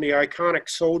course, in the iconic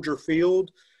Soldier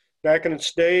Field. Back in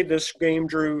its day, this game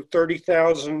drew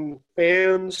 30,000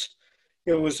 fans.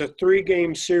 It was a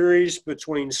 3-game series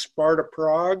between Sparta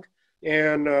Prague,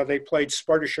 and they played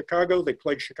Sparta Chicago, they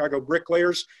played Chicago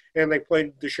Bricklayers, and they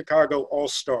played the Chicago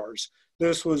All-Stars.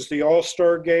 This was the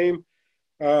All-Star game.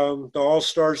 The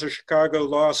All-Stars of Chicago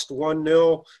lost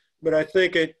 1-0, but I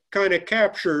think it kind of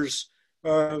captures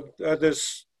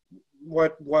this,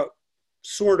 what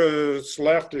sort of is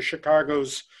left of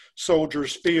Chicago's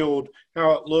Soldiers Field,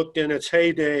 how it looked in its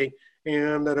heyday,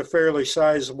 and that a fairly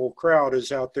sizable crowd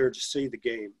is out there to see the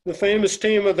game. The famous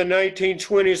team of the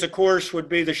 1920s, of course, would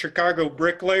be the Chicago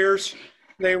Bricklayers.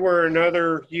 They were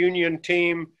another union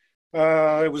team.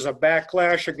 It was a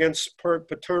backlash against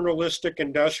paternalistic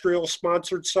industrial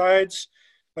sponsored sides.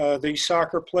 These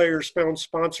soccer players found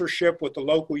sponsorship with the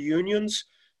local unions.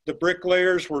 The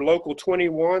Bricklayers were Local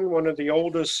 21, one of the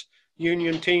oldest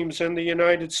union teams in the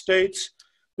United States.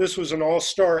 This was an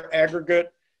all-star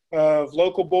aggregate of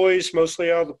local boys,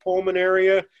 mostly out of the Pullman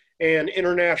area, and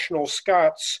international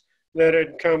Scots that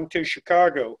had come to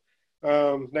Chicago.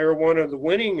 They were one of the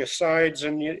winning sides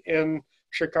in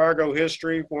Chicago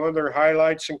history. One of their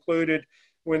highlights included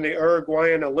when the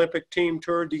Uruguayan Olympic team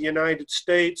toured the United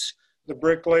States. The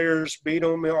Bricklayers beat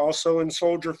them also in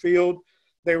Soldier Field.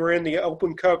 They were in the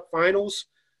Open Cup finals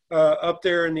up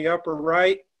there in the upper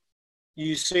right.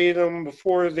 You see them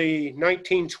before the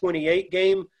 1928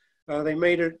 game.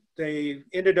 They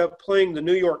ended up playing the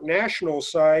New York National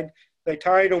side. They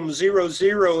tied them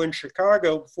 0-0 in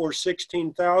Chicago before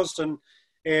 16,000,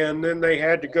 and then they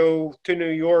had to go to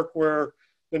New York where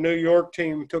the New York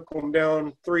team took them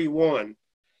down 3-1.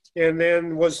 And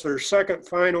then was their second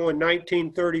final in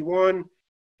 1931.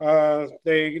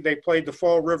 They played the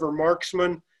Fall River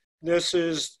Marksmen. This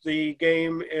is the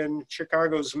game in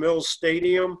Chicago's Mills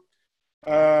Stadium.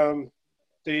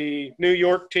 The New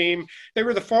York team, they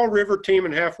were the Fall River team,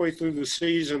 and halfway through the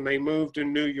season, they moved to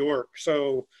New York.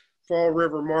 So Fall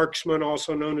River Marksmen,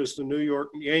 also known as the New York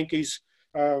Yankees,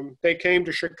 they came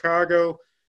to Chicago.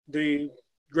 The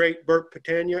great Burt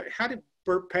Patania,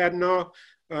 Burt Padanaw,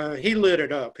 he lit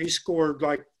it up. He scored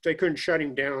like they couldn't shut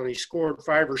him down. He scored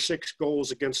 5 or 6 goals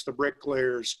against the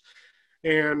Bricklayers.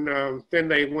 And then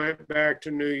they went back to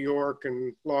New York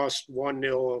and lost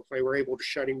 1-0. They were able to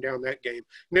shut him down that game. And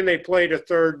then they played a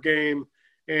third game,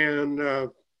 and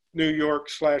New York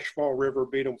 / Fall River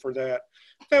beat them for that.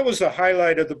 That was the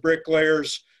highlight of the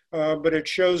Bricklayers, but it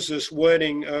shows this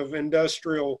wedding of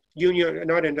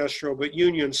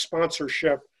union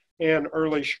sponsorship and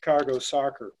early Chicago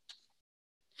soccer.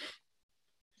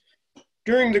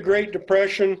 During the Great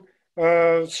Depression,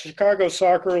 Chicago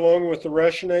soccer, along with the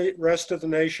rest of the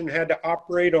nation, had to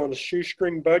operate on a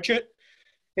shoestring budget.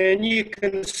 And you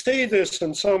can see this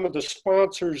in some of the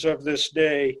sponsors of this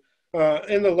day.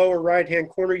 In the lower right-hand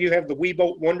corner, you have the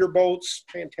Weebolt Wonderbolts,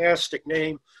 fantastic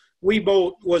name.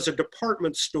 Weebolt was a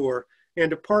department store, and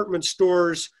department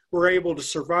stores were able to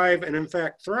survive and, in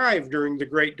fact, thrive during the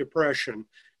Great Depression.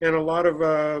 And a lot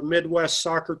of Midwest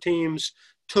soccer teams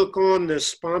took on this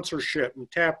sponsorship and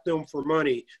tapped them for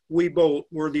money. Weebolt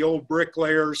were the old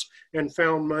Bricklayers and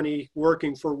found money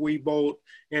working for Weebolt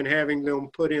and having them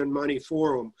put in money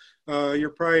for them. You're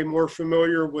probably more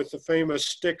familiar with the famous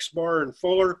Sticks Bar and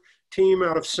Fuller team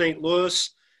out of St. Louis.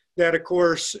 That, of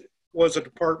course, was a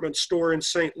department store in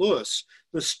St. Louis.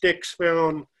 The Sticks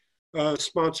found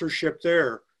sponsorship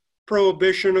there.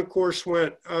 Prohibition, of course,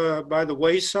 went by the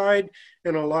wayside,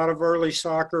 and a lot of early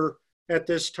soccer at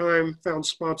this time found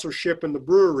sponsorship in the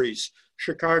breweries.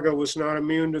 Chicago was not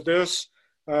immune to this.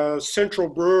 Central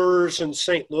Brewers in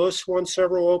St. Louis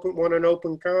won an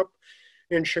Open Cup.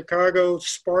 In Chicago,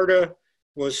 Sparta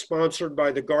was sponsored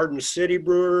by the Garden City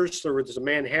Brewers. There was the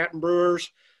Manhattan Brewers.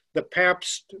 The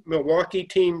Pabst Milwaukee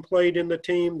team played in the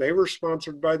team. They were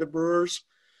sponsored by the Brewers.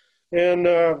 And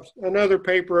another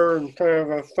paper and kind of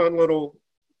a fun little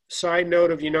side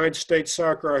note of United States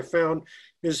soccer I found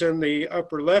is in the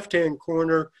upper left-hand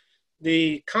corner.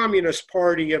 The Communist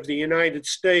Party of the United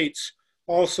States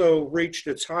also reached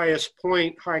its highest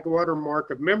point, high water mark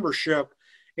of membership,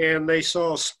 and they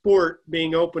saw sport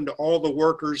being open to all the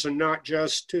workers and not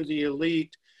just to the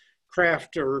elite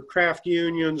craft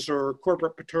unions or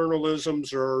corporate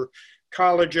paternalisms or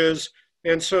colleges.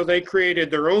 And so they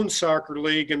created their own soccer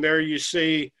league, and there you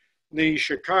see the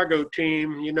Chicago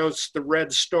team. You notice the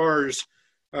red stars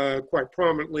quite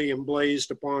prominently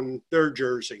emblazed upon their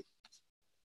jersey.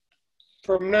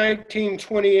 From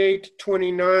 1928 to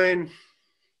 29,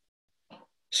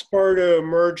 Sparta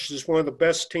emerged as one of the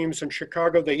best teams in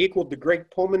Chicago. They equaled the great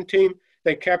Pullman team.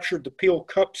 They captured the Peel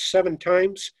Cup 7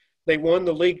 times. They won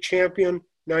the league championship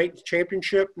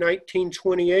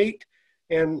 1928,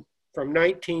 and from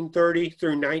 1930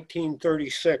 through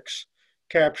 1936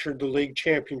 captured the league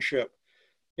championship.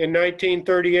 In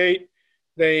 1938,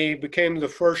 they became the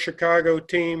first Chicago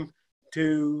team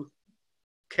to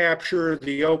capture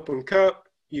the Open Cup.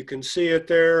 You can see it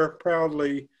there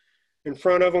proudly in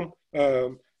front of them.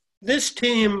 This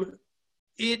team,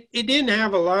 it didn't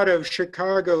have a lot of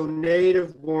Chicago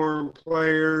native-born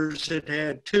players. It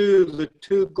had the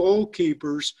two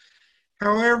goalkeepers.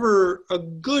 However, a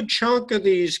good chunk of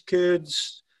these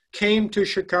kids came to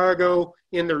Chicago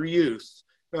in their youth.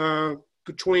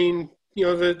 Between,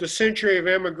 the century of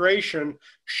immigration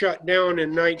shut down in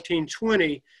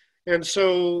 1920. And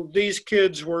so these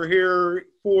kids were here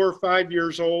 4 or 5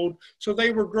 years old. So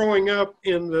they were growing up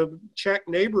in the Czech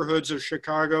neighborhoods of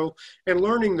Chicago and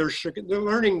learning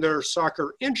their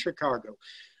soccer in Chicago.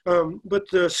 But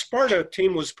the Sparta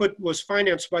team was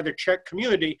financed by the Czech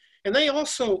community, and they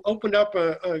also opened up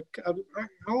I don't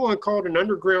want to call it an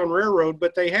underground railroad,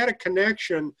 but they had a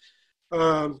connection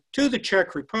to the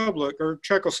Czech Republic, or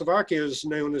Czechoslovakia is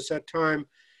known as that time,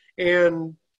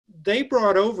 and they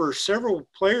brought over several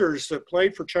players that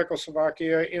played for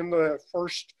Czechoslovakia in the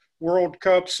first World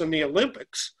Cups and the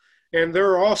Olympics, and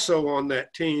they're also on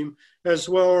that team, as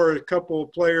well as a couple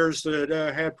of players that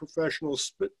had professional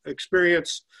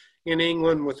experience in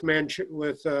England with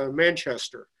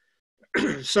Manchester.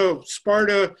 So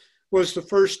Sparta was the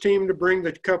first team to bring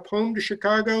the cup home to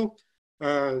Chicago,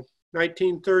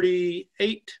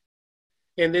 1938,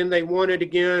 and then they won it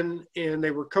again, and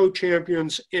they were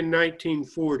co-champions in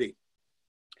 1940.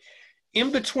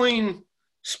 In between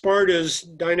Sparta's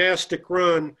dynastic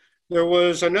run, there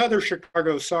was another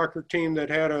Chicago soccer team that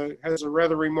has a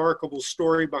rather remarkable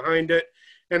story behind it,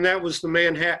 and that was the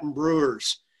Manhattan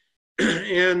Brewers.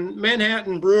 And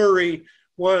Manhattan Brewery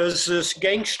was this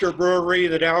gangster brewery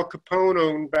that Al Capone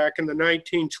owned back in the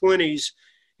 1920s.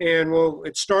 And well,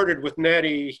 it started with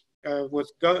Nettie,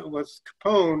 with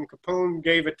Capone. Capone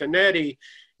gave it to Nettie,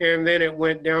 and then it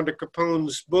went down to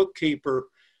Capone's bookkeeper.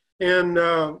 And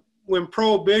when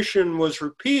Prohibition was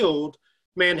repealed,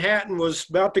 Manhattan was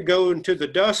about to go into the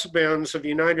dustbins of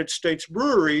United States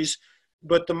breweries,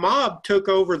 but the mob took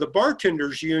over the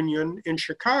bartenders union in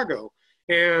Chicago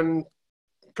and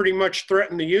pretty much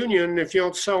threatened the union, if you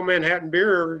don't sell Manhattan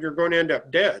beer, you're going to end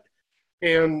up dead.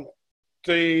 And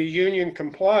the union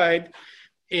complied,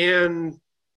 and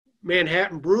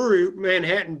Manhattan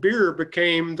beer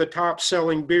became the top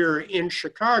selling beer in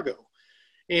Chicago.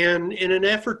 And in an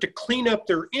effort to clean up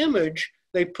their image,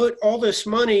 they put all this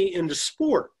money into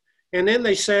sport. And then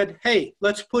they said, hey,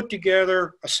 let's put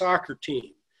together a soccer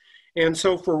team. And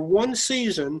so for one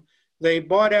season, they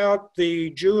bought out the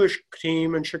Jewish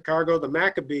team in Chicago, the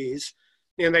Maccabees,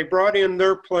 and they brought in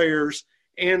their players,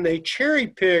 and they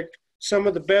cherry-picked some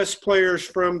of the best players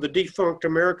from the defunct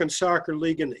American Soccer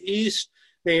League in the East.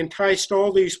 They enticed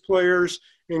all these players,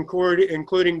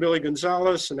 including Billy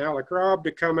Gonzalez and Alec Robb,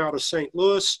 to come out of St.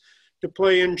 Louis to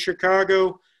play in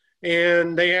Chicago.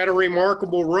 And they had a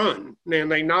remarkable run.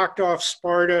 And they knocked off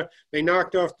Sparta. They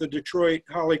knocked off the Detroit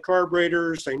Holly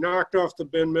Carburetors. They knocked off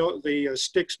the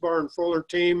Sticks Bar and Fuller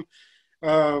team,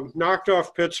 knocked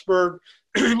off Pittsburgh.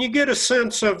 You get a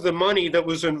sense of the money that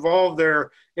was involved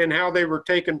there and how they were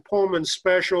taking Pullman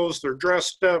specials. They're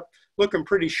dressed up, looking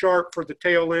pretty sharp for the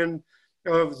tail end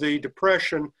of the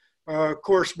Depression. Of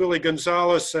course, Billy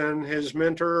Gonzalez and his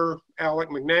mentor, Alec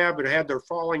McNabb, had their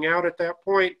falling out at that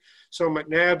point. So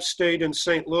McNabb stayed in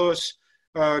St. Louis.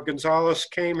 Gonzalez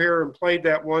came here and played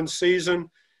that one season.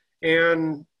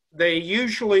 And they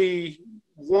usually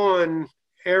won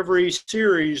every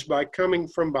series by coming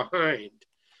from behind.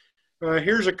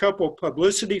 Here's a couple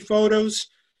publicity photos.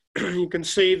 You can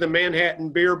see the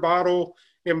Manhattan beer bottle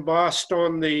embossed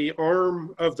on the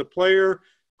arm of the player.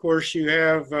 Of course, you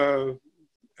have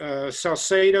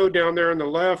Salcedo down there on the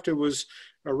left, who was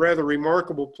a rather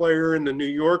remarkable player in the New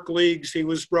York leagues. He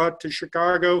was brought to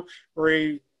Chicago, where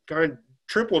he kind of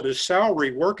tripled his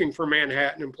salary working for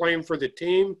Manhattan and playing for the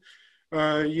team.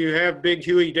 You have Big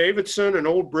Huey Davidson, an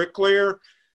old bricklayer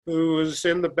who was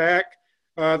in the back.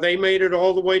 They made it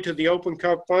all the way to the Open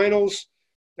Cup finals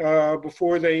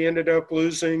before they ended up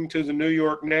losing to the New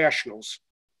York Nationals.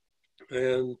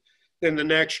 And then the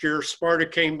next year, Sparta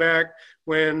came back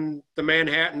when the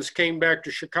Manhattans came back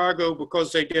to Chicago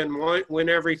because they didn't win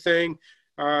everything.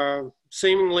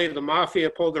 Seemingly, the Mafia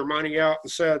pulled their money out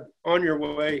and said, on your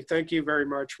way, thank you very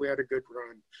much, we had a good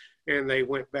run. And they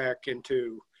went back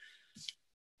into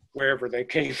wherever they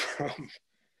came from.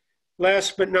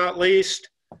 Last but not least,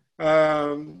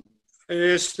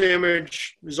 this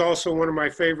image is also one of my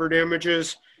favorite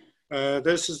images.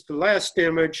 This is the last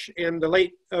image. In the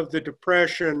late of the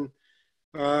Depression,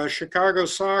 Chicago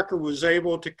Soccer was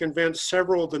able to convince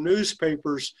several of the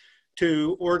newspapers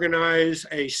to organize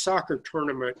a soccer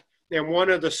tournament. And one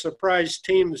of the surprise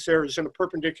teams there is in a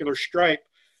perpendicular stripe.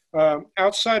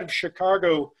 Outside of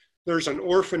Chicago, there's an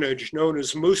orphanage known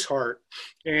as Mooseheart,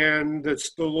 and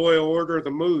it's the Loyal Order of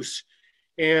the Moose.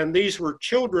 And these were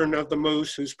children of the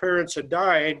Moose whose parents had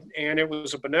died, and it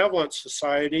was a benevolent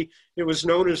society. It was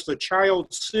known as the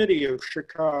Child City of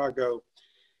Chicago.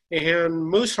 And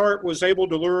Mooseheart was able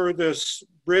to lure this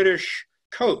British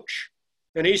coach.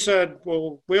 And he said,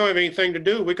 well, we don't have anything to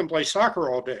do. We can play soccer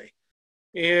all day.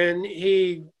 And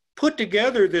he put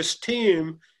together this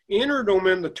team, entered them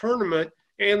in the tournament,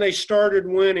 and they started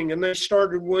winning, and they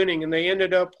started winning, and they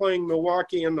ended up playing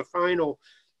Milwaukee in the final.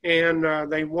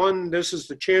 And they won. This is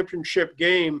the championship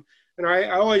game. And I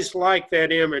always like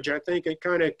that image. I think it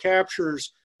kind of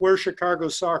captures where Chicago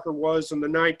soccer was in the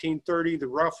 1930s, the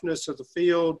roughness of the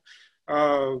field,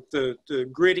 the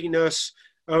grittiness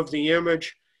of the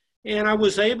image. And I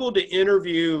was able to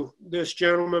interview this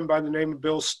gentleman by the name of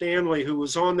Bill Stanley, who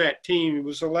was on that team. He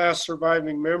was the last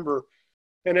surviving member.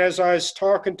 And as I was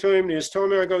talking to him, he was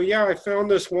telling me, I go, yeah, I found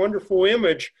this wonderful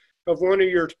image of one of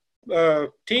your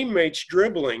teammates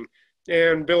dribbling.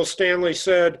 And Bill Stanley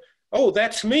said, oh,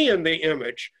 that's me in the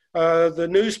image. The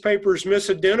newspapers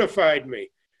misidentified me.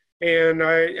 And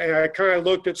I kind of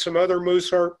looked at some other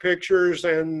Mooseheart pictures,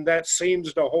 and that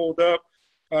seems to hold up.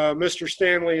 Mr.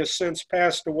 Stanley has since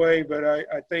passed away, but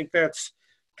I think that's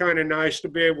kind of nice to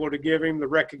be able to give him the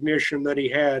recognition that he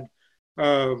had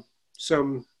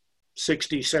some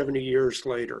 60, 70 years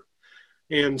later.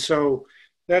 And so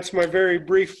that's my very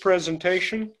brief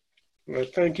presentation.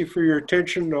 Thank you for your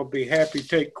attention. I'll be happy to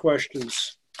take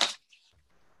questions.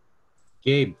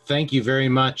 Gabe, thank you very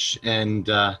much. And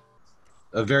a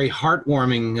very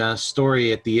heartwarming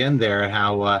story at the end there,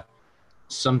 how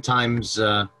sometimes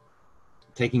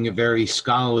taking a very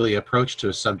scholarly approach to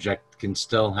a subject can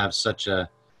still have such a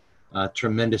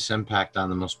tremendous impact on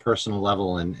the most personal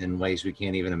level in ways we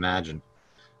can't even imagine.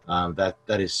 That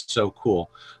is so cool.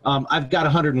 I've got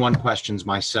 101 questions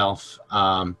myself,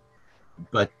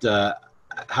 but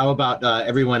how about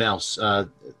everyone else?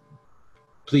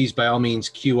 Please, by all means,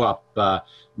 queue up.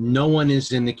 No one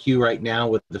is in the queue right now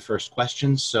with the first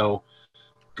question, so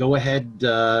go ahead,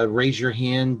 raise your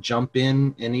hand, jump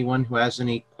in. Anyone who has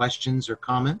any questions or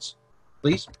comments,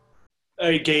 please.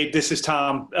 Hey, Gabe, this is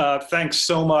Tom. Thanks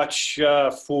so much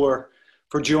for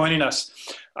joining us.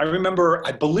 I remember,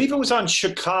 I believe it was on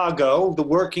Chicago, the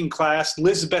working class,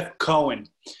 Elizabeth Cohen.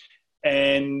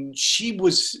 And she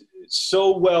was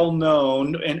so well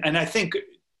known, and I think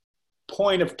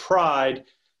point of pride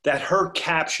that her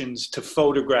captions to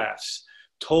photographs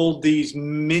told these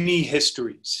mini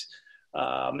histories.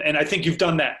 And I think you've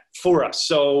done that for us.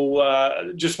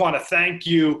 So just want to thank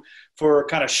you for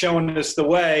kind of showing us the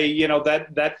way, you know,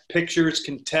 that pictures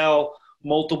can tell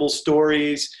multiple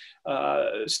stories,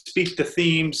 speak to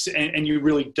themes, and you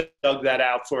really dug that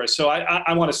out for us. So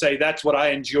I want to say that's what I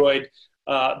enjoyed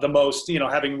the most, you know,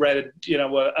 having read, you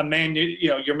know,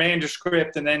 your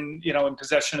manuscript, and then, you know, in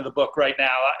possession of the book right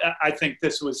now. I think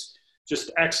this was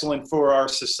just excellent for our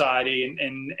society,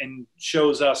 and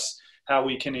shows us how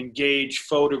we can engage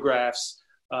photographs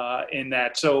in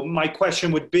that. So my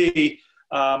question would be,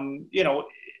 you know,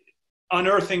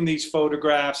 unearthing these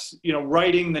photographs, you know,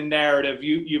 writing the narrative,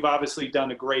 you've obviously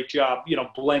done a great job, you know,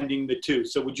 blending the two.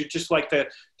 So would you just like to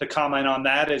comment on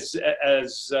that as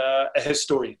a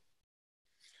historian?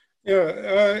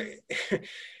 Yeah,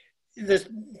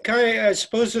 I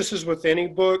suppose this is with any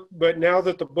book, but now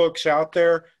that the book's out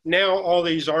there, now all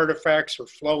these artifacts are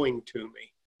flowing to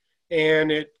me.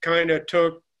 And it kind of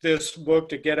took this book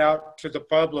to get out to the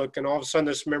public, and all of a sudden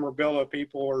this memorabilia,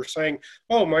 people are saying,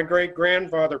 oh, my great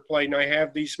grandfather played, and I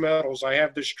have these medals, I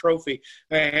have this trophy,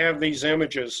 I have these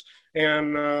images.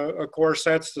 And of course,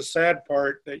 that's the sad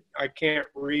part, that I can't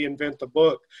reinvent the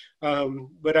book.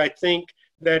 But I think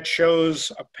that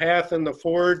shows a path in the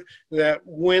forward, that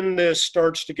when this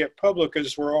starts to get public,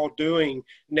 as we're all doing,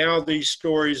 now these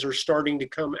stories are starting to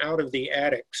come out of the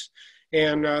attics.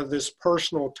 And this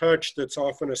personal touch that's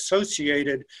often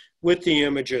associated with the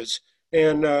images.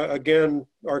 And again,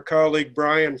 our colleague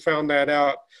Brian found that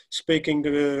out speaking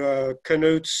to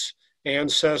Knut's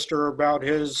ancestor about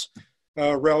his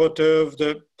relative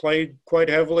that played quite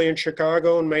heavily in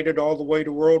Chicago and made it all the way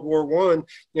to World War I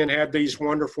and had these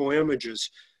wonderful images.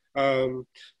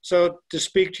 So to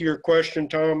speak to your question,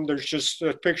 Tom, there's just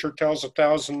a picture tells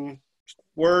 1,000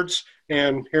 words,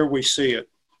 and here we see it.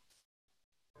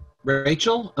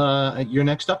 Rachel, you're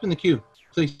next up in the queue,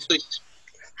 please.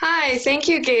 Hi, thank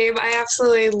you, Gabe. I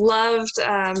absolutely loved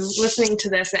listening to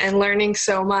this and learning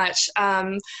so much.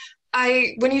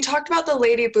 When you talked about the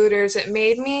Lady Booters, it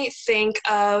made me think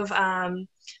of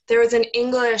there was an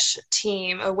English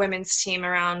team, a women's team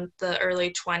around the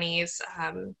early 20s.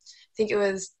 I think it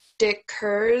was Dick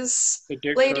Kerr's The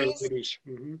Dick ladies. Kerr ladies.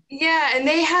 Mm-hmm. Yeah, and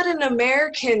they had an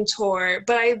American tour,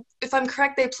 but if I'm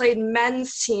correct, they played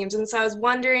men's teams. And so I was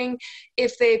wondering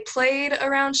if they played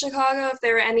around Chicago, if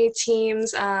there were any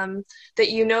teams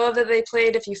that you know of that they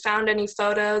played, if you found any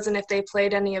photos, and if they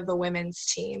played any of the women's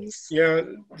teams. Yeah,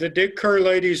 the Dick Kerr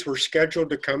ladies were scheduled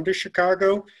to come to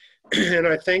Chicago, and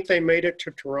I think they made it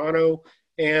to Toronto,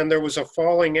 and there was a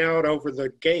falling out over the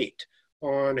gate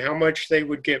on how much they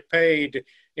would get paid.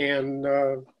 And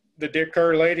the Dick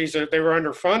Kerr ladies, they were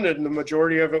underfunded, and the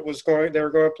majority of it was they were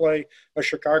going to play a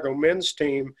Chicago men's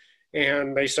team.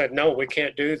 And they said, no, we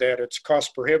can't do that. It's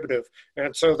cost prohibitive.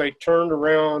 And so they turned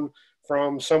around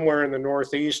from somewhere in the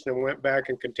Northeast and went back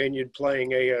and continued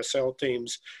playing ASL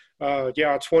teams.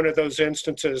 Yeah, it's one of those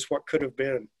instances, what could have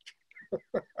been.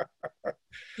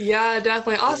 Yeah,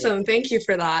 definitely. Awesome. Thank you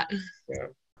for that.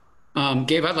 Yeah.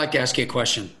 Gabe, I'd like to ask you a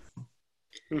question.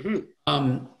 Mm-hmm.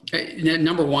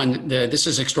 Number one, this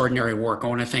is extraordinary work. I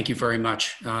want to thank you very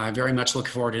much. I very much look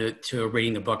forward to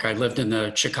reading the book. I lived in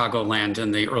the Chicagoland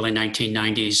in the early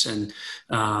 1990s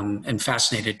and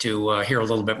fascinated to hear a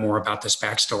little bit more about this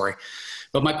backstory.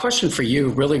 But my question for you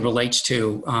really relates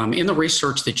to, in the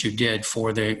research that you did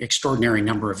for the extraordinary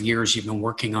number of years you've been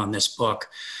working on this book,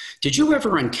 did you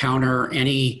ever encounter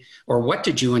what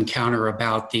did you encounter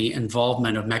about the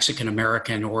involvement of Mexican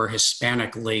American or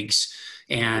Hispanic leagues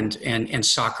and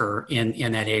soccer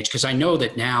in that age? Because I know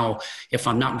that now, if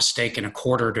I'm not mistaken, a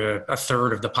quarter to a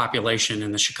third of the population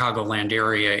in the Chicagoland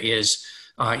area is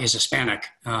Hispanic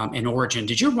in origin.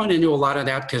 Did you run into a lot of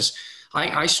that? Because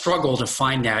I struggle to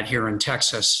find that here in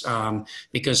Texas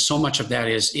because so much of that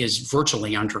is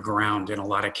virtually underground in a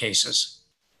lot of cases.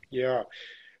 Yeah.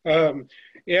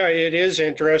 Yeah, it is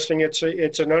interesting. It's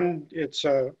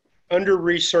a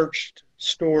under-researched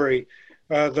story.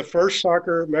 The first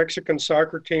Mexican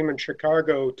soccer team in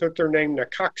Chicago took their name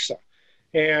Necaxa,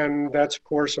 and that's of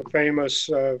course a famous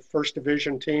first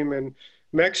division team in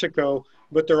Mexico.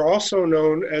 But they're also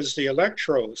known as the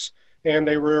Electros, and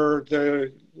they were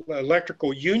the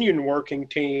electrical union working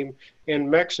team in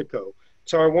Mexico.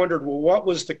 So I wondered, well, what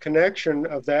was the connection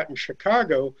of that in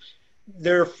Chicago?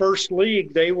 Their first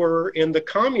league, they were in the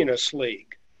Communist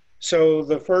League. So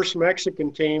the first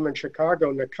Mexican team in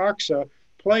Chicago, Necaxa,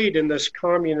 played in this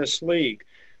Communist League.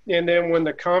 And then when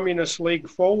the Communist League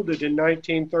folded in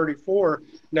 1934,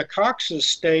 Necaxa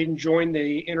stayed and joined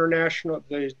the International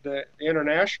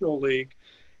League.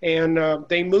 And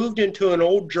they moved into an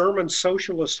old German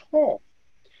socialist hall.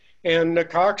 And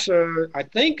Necaxa, I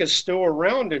think, is still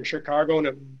around in Chicago.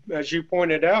 And as you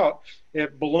pointed out,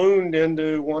 it ballooned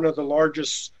into one of the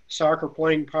largest soccer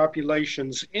playing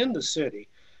populations in the city.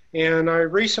 And I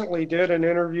recently did an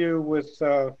interview with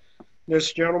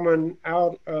this gentleman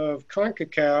out of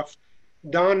CONCACAF.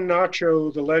 Don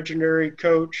Nacho, the legendary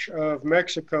coach of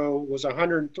Mexico, was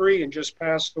 103 and just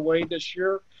passed away this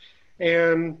year.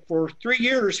 And for 3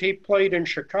 years, he played in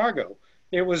Chicago.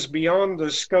 It was beyond the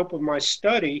scope of my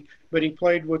study, but he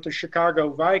played with the Chicago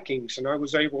Vikings, and I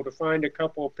was able to find a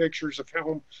couple of pictures of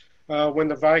him when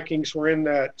the Vikings were in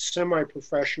that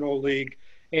semi-professional league,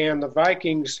 and the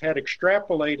Vikings had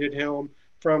extrapolated him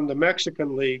from the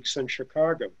Mexican leagues in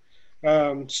Chicago.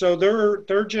 So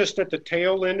they're just at the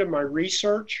tail end of my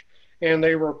research, and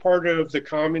they were part of the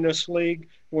Communist League,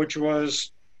 which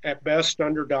was at best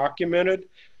underdocumented.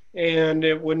 And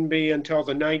it wouldn't be until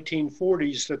the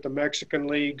 1940s that the Mexican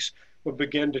leagues would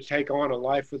begin to take on a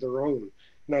life of their own.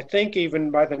 And I think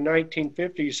even by the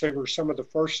 1950s, they were some of the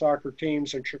first soccer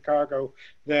teams in Chicago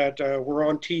that were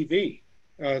on TV,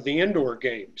 the indoor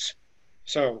games.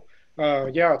 So,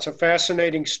 yeah, it's a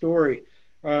fascinating story.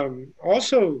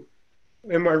 Also,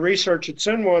 in my research, it's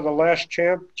in one of the last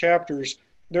chapters,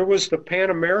 there was the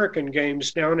Pan American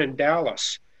Games down in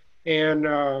Dallas. And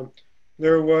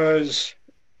there was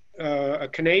a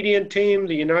Canadian team,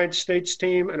 the United States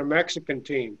team, and a Mexican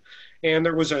team. And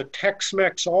there was a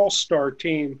Tex-Mex all-star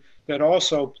team that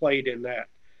also played in that.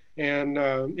 And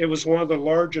it was one of the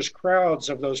largest crowds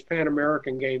of those Pan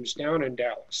American Games down in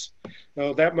Dallas.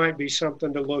 So that might be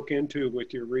something to look into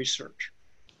with your research.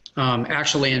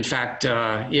 Actually, in fact,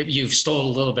 you've stolen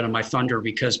a little bit of my thunder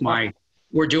because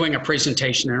we're doing a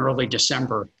presentation in early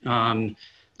December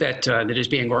that is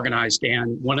being organized,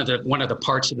 and one of the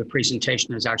parts of the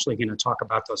presentation is actually going to talk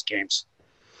about those games.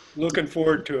 Looking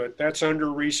forward to it. That's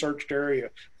under-researched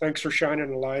area. Thanks for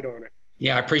shining a light on it.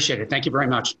 Yeah, I appreciate it. Thank you very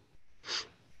much.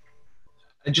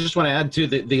 I just want to add to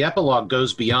the epilogue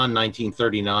goes beyond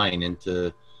 1939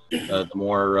 into the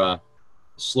more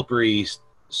slippery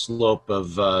slope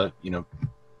of the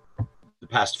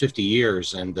past 50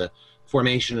 years and the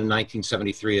formation in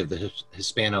 1973 of the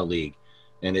Hispano League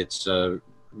and its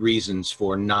reasons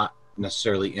for not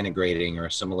necessarily integrating or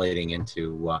assimilating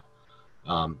into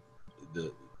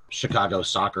the Chicago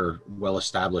soccer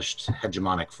well-established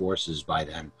hegemonic forces by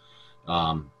then.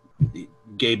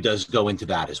 Gabe does go into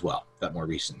that as well, that more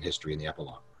recent history in the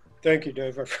epilogue. Thank you,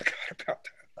 Dave. I forgot about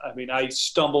that. I mean, I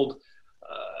stumbled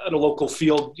at a local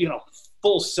field,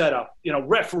 full setup,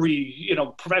 referee,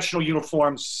 professional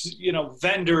uniforms,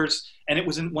 vendors, and it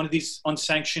was in one of these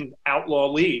unsanctioned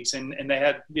outlaw leagues, and they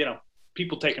had,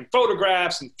 people taking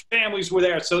photographs and families were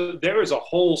there. So there is a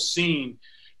whole scene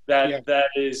that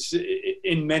is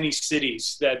in many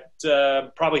cities that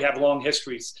probably have long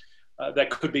histories that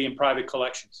could be in private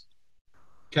collections.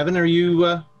 Kevin, are you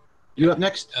up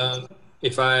next?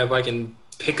 If I can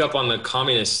pick up on the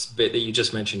communist bit that you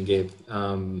just mentioned, Gabe,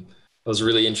 that was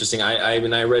really interesting.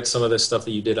 I read some of the stuff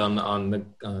that you did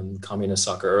on communist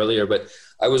soccer earlier, but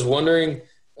I was wondering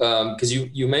because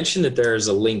you mentioned that there's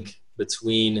a link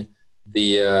between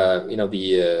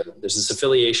there's this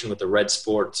affiliation with the Red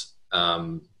Sport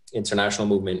international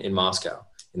movement in Moscow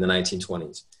in the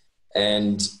 1920s.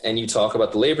 And you talk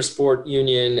about the labor sport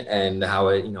union and how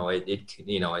it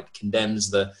condemns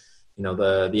the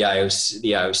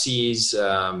IOCs,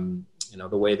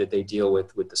 the way that they deal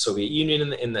with the Soviet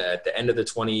Union at the end of the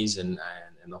 20s and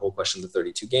the whole question of the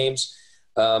 32 games.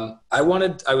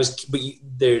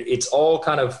 It's all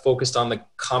kind of focused on the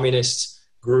communist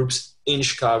groups in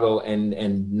Chicago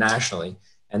and nationally.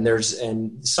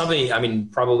 And something, I mean,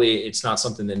 probably it's not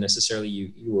something that necessarily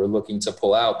you were looking to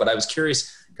pull out, but I was curious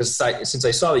because since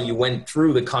I saw that you went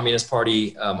through the Communist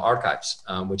Party archives,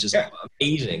 which is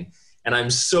amazing. And I'm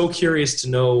so curious to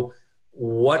know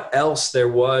what else there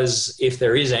was, if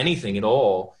there is anything at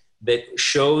all, that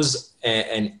shows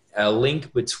a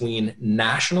link between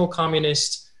national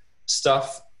communist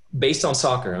stuff based on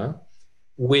soccer,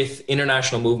 with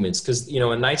international movements. Because, in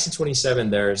 1927,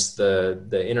 there's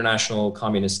the International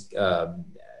Communist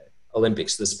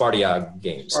Olympics, the Spartiak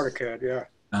Games. Spartiak, yeah.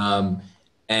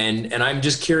 And I'm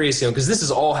just curious, because this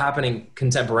is all happening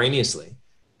contemporaneously.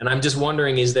 And I'm just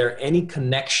wondering, is there any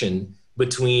connection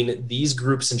between these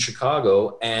groups in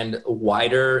Chicago and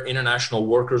wider international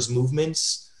workers'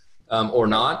 movements or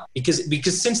not?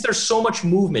 Because since there's so much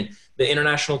movement, the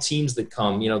international teams that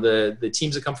come, the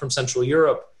teams that come from Central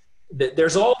Europe,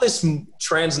 there's all this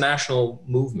transnational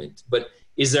movement. But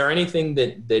is there anything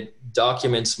that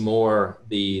documents more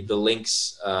the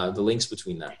links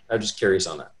between that? I'm just curious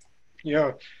on that.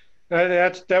 Yeah,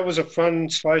 that was a fun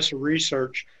slice of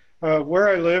research. Where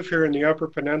I live here in the Upper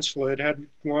Peninsula, it had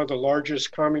one of the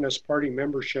largest Communist Party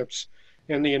memberships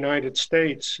in the United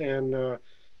States. And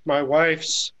my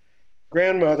wife's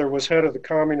grandmother was head of the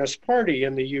Communist Party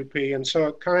in the UP. And so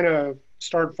it kind of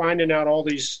started finding out all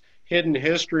these hidden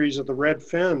histories of the Red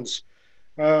Fins.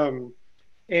 And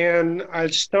I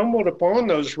stumbled upon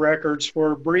those records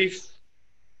for a brief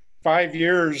 5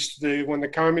 years. When I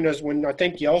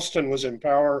think Yeltsin was in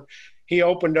power, he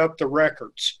opened up the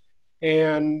records.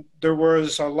 And there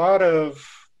was a lot of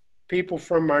people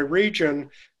from my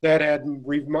region that had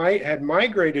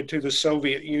migrated to the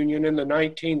Soviet Union in the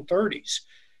 1930s.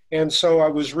 And so I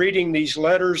was reading these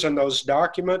letters and those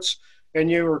documents, and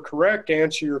you were correct to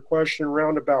answer your question in a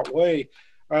roundabout way.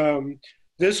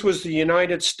 This was the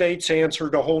United States answer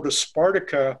to hold a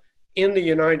Spartica in the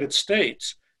United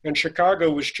States. And Chicago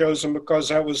was chosen because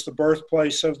that was the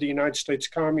birthplace of the United States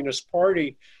Communist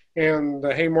Party. And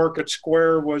the Haymarket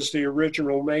Square was the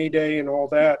original May Day and all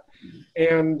that.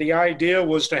 And the idea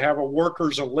was to have a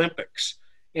workers' Olympics.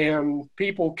 And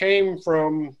people came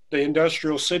from the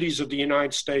industrial cities of the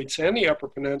United States and the Upper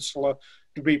Peninsula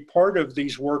to be part of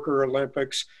these worker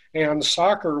Olympics. And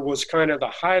soccer was kind of the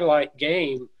highlight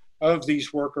game of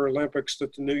these worker Olympics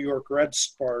that the New York Red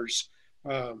Stars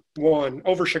won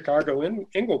over Chicago and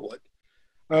Inglewood.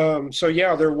 So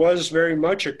yeah, there was very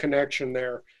much a connection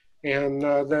there. And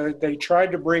they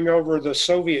tried to bring over the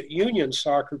Soviet Union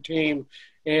soccer team,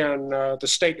 and the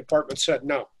State Department said,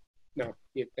 no,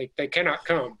 they cannot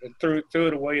come, and threw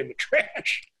it away in the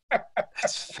trash.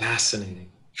 That's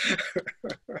fascinating.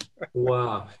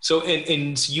 Wow. So,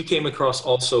 and you came across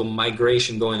also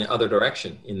migration going the other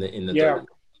direction in the 30s.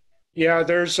 Yeah,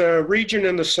 there's a region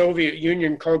in the Soviet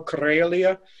Union called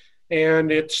Karelia,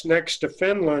 and it's next to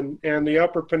Finland, and the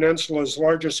Upper Peninsula's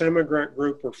largest immigrant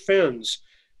group were Finns.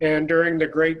 And during the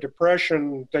Great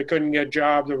Depression, they couldn't get a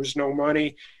job, there was no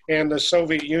money, and the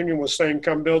Soviet Union was saying,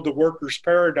 come build the workers'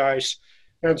 paradise.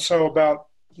 And so about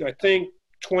I think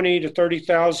 20 to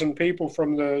 30,000 people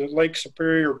from the Lake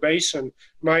Superior Basin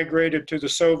migrated to the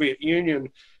Soviet Union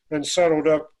and settled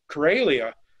up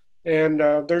Karelia. And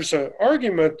there's an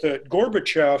argument that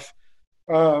Gorbachev,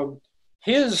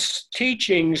 his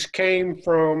teachings came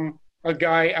from a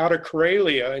guy out of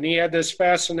Karelia, and he had this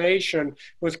fascination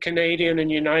with Canadian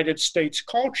and United States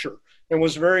culture and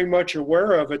was very much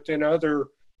aware of it than other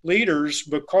leaders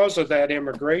because of that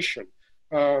immigration.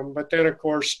 But then, of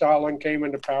course, Stalin came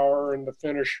into power and the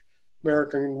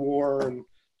Finnish-American War, and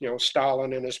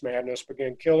Stalin in his madness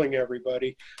began killing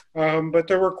everybody. But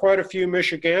there were quite a few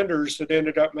Michiganders that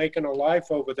ended up making a life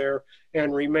over there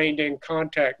and remained in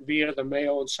contact via the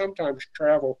mail and sometimes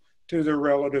travel to their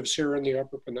relatives here in the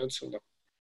Upper Peninsula,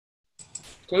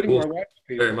 including my wife's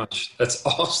people. Very much. That's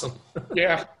awesome.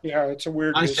 Yeah, it's a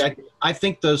weird. I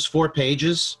think those 4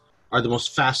 pages are the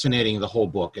most fascinating of the whole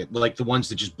book. Like the ones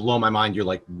that just blow my mind. You're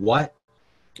like, what?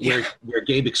 Where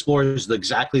Gabe explores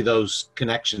exactly those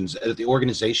connections at the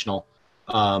organizational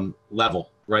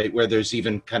level, right? Where there's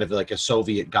even kind of like a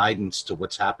Soviet guidance to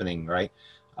what's happening, right?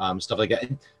 Stuff like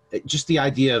that. Just the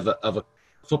idea of a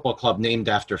football club named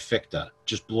after Fichte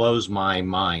just blows my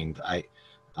mind.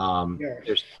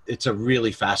 It's a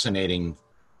really fascinating,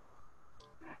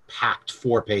 packed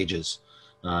 4 pages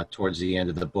towards the end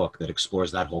of the book that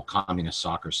explores that whole communist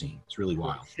soccer scene. It's really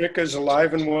wild. Fichte is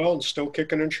alive and well and still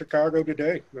kicking in Chicago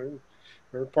today.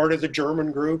 They're part of the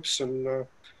German groups and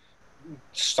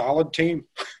solid team,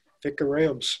 Fichte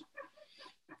Rams.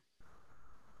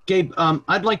 Gabe,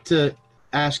 I'd like to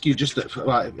ask you just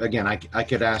again, I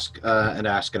could ask and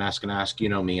ask. You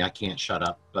know me, I can't shut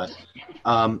up. But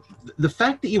the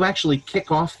fact that you actually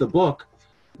kick off the book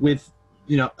with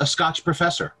a Scotch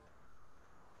professor,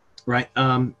 right?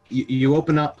 You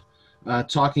open up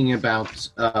talking about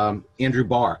Andrew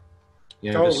Barr,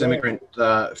 this immigrant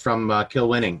from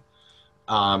Kilwinning,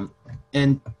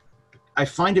 and I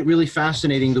find it really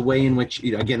fascinating the way in which,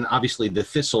 again, obviously the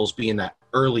Thistles being that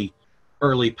early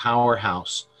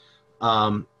powerhouse.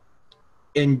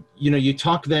 And you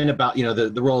talk then about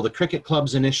the role of the cricket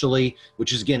clubs initially,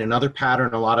 which is again another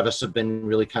pattern a lot of us have been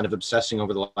really kind of obsessing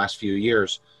over the last few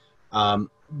years.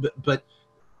 But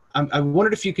I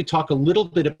wondered if you could talk a little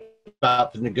bit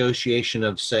about the negotiation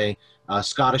of, say,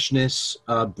 Scottishness,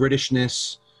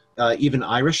 Britishness, even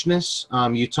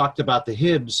Irishness. You talked about the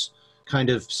Hibs kind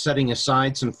of setting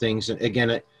aside some things, and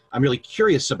again, I'm really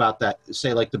curious about that.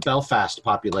 Say, like the Belfast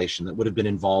population that would have been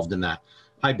involved in that.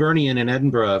 Hibernian in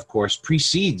Edinburgh, of course,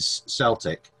 precedes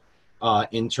Celtic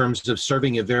in terms of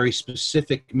serving a very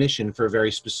specific mission for a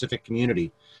very specific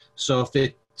community. So if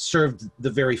it served the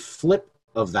very flip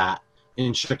of that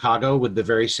in Chicago with the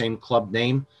very same club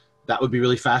name, that would be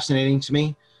really fascinating to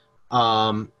me.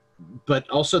 But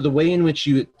also the way in which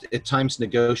you at times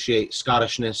negotiate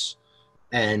Scottishness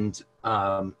and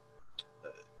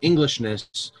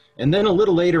Englishness, and then a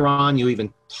little later on you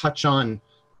even touch on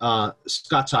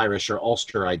Scots-Irish or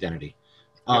Ulster identity.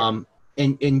 And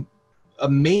a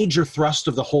major thrust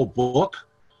of the whole book,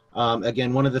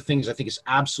 again, one of the things I think is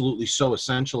absolutely so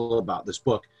essential about this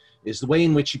book is the way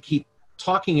in which you keep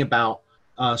talking about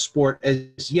sport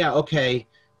as,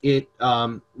 it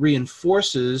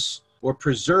reinforces or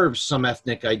preserves some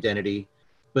ethnic identity,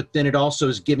 but then it also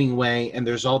is giving way, and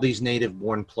there's all these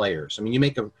native-born players. I mean, you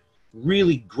make a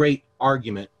really great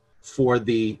argument for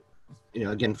the,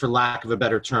 again, for lack of a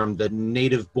better term, the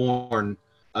native-born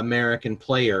American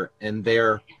player, and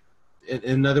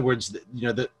in other words,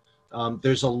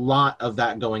 there's a lot of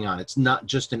that going on. It's not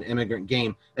just an immigrant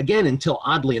game. Again, until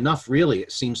oddly enough, really,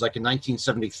 it seems like in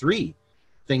 1973,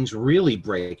 things really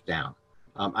break down.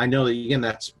 I know that, again,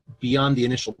 that's beyond the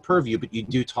initial purview, but you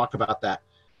do talk about that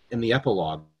in the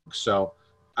epilogue. So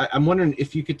I'm wondering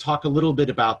if you could talk a little bit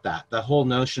about that, the whole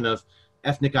notion of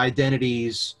ethnic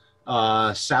identities,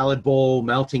 salad bowl,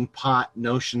 melting pot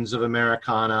notions of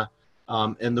Americana,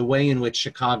 and the way in which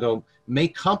Chicago may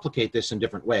complicate this in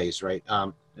different ways, right?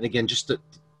 And again, just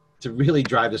to really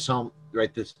drive this home,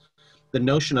 right, the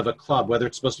notion of a club, whether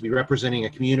it's supposed to be representing a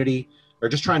community or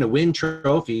just trying to win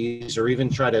trophies or even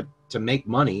try to make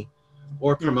money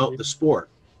or promote the sport,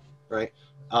 right?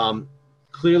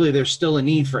 Clearly, there's still a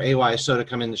need for AYSO to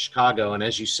come into Chicago, and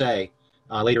as you say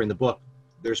later in the book,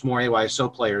 there's more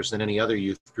AYSO players than any other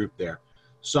youth group there.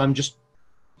 So I'm just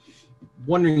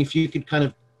wondering if you could kind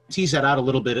of tease that out a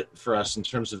little bit for us in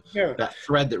terms of that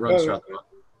thread that runs throughout the book.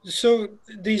 So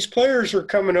these players are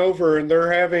coming over and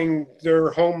they're having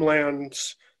their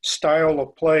homeland's style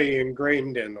of play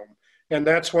ingrained in them. And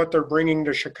that's what they're bringing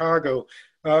to Chicago.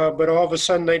 But all of a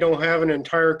sudden they don't have an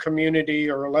entire community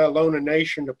or let alone a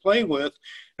nation to play with.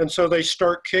 And so they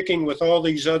start kicking with all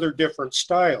these other different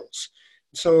styles.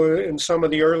 So in some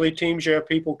of the early teams, you have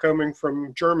people coming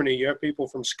from Germany, you have people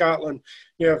from Scotland,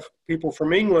 you have people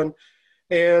from England,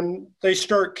 and they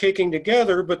start kicking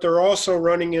together, but they're also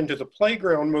running into the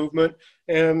playground movement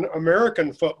and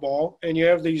American football. And you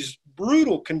have these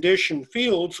brutal conditioned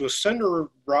fields with cinder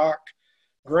rock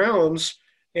grounds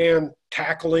and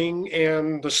tackling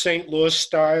and the St. Louis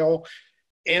style.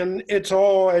 And it's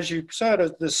all, as you said,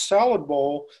 this salad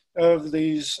bowl of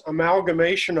these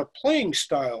amalgamation of playing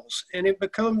styles. And it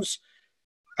becomes,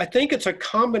 I think it's a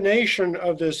combination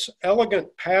of this elegant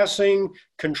passing,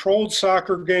 controlled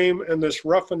soccer game and this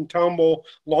rough and tumble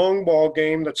long ball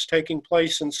game that's taking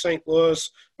place in St. Louis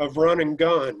of run and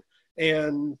gun.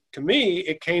 And to me,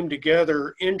 it came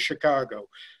together in Chicago.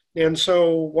 And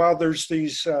so while there's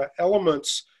these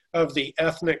elements of the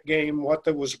ethnic game, what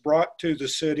that was brought to the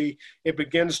city, it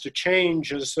begins to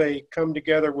change as they come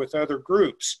together with other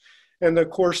groups. And of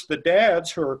course, the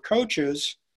dads who are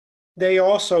coaches, they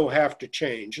also have to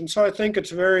change. And so I think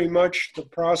it's very much the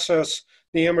process,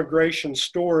 the immigration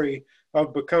story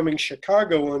of becoming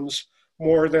Chicagoans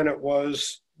more than it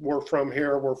was, we're from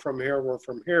here, we're from here, we're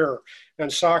from here.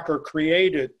 And soccer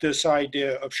created this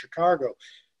idea of Chicago.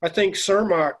 I think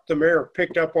Cermak, the mayor,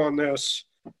 picked up on this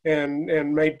and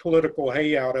made political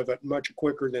hay out of it much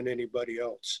quicker than anybody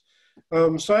else.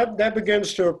 So that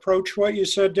begins to approach what you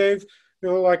said, Dave. You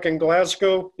know, like in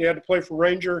Glasgow, you had to play for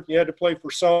Ranger, you had to play for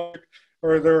Celtic,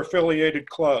 or their affiliated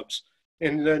clubs.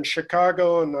 And then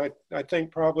Chicago, and I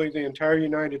think probably the entire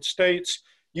United States,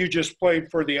 you just played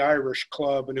for the Irish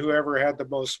club and whoever had the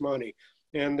most money.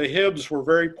 And the Hibs were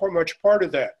very much part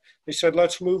of that. They said,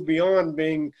 let's move beyond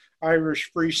being Irish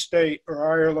Free State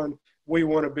or Ireland. We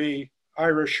want to be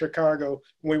Irish Chicago.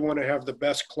 We want to have the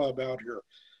best club out here.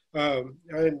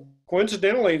 And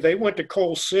coincidentally, they went to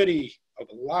Coal City a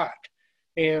lot.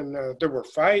 And there were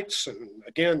fights and,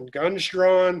 again, guns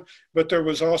drawn, but there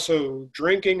was also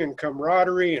drinking and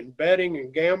camaraderie and betting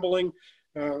and gambling.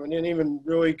 I didn't even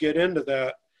really get into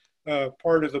that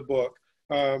part of the book.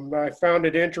 I found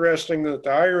it interesting that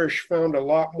the Irish found a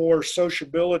lot more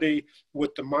sociability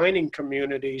with the mining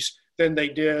communities than they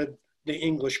did the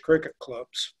English cricket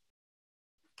clubs.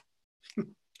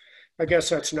 I guess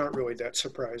that's not really that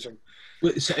surprising.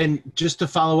 And just to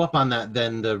follow up on that,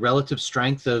 then the relative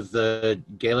strength of the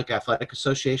Gaelic Athletic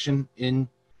Association in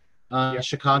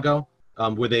Chicago,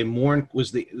 were they more?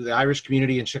 Was the Irish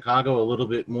community in Chicago a little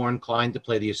bit more inclined to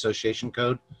play the association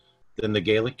code than the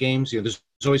Gaelic games? You know, there's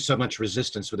always so much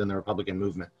resistance within the Republican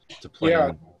movement to play.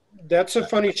 Yeah, that's a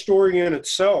funny story in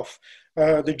itself.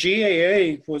 The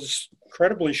GAA was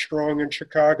incredibly strong in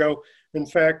Chicago. In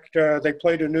fact, they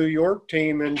played a New York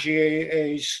team in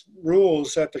GAA's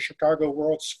rules at the Chicago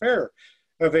World's Fair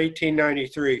of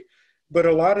 1893. But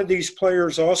a lot of these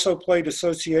players also played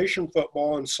association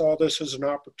football and saw this as an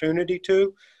opportunity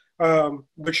to.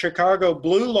 But Chicago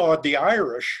blue-lawed the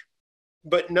Irish,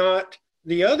 but not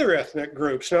the other ethnic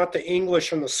groups, not the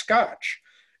English and the Scotch.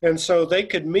 And so they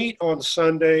could meet on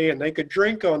Sunday and they could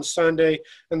drink on Sunday,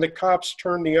 and the cops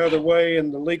turned the other way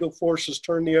and the legal forces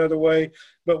turned the other way.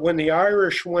 But when the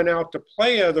Irish went out to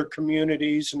play other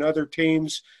communities and other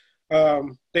teams,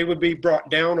 they would be brought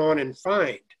down on and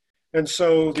fined. And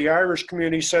so the Irish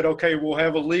community said, okay, we'll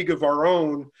have a league of our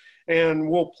own and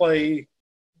we'll play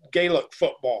Gaelic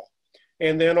football.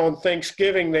 And then on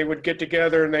Thanksgiving, they would get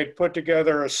together and they'd put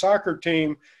together a soccer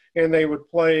team and they would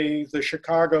play the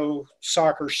Chicago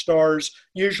Soccer Stars,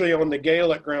 usually on the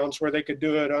Gaelic grounds where they could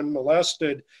do it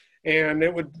unmolested. And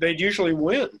they'd usually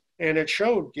win. And it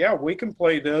showed, yeah, we can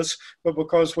play this, but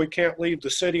because we can't leave the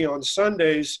city on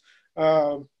Sundays,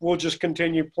 we'll just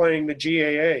continue playing the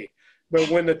GAA. But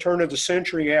when the turn of the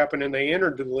century happened and they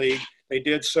entered the league, they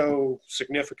did so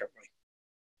significantly.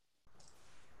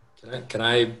 Can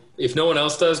I, if no one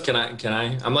else does, can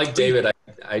I, I'm like David,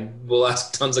 I will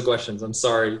ask tons of questions. I'm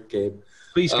sorry, Gabe.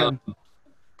 Please come.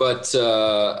 But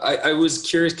I was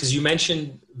curious because you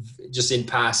mentioned just in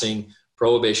passing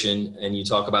Prohibition and you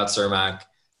talk about Cermak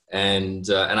and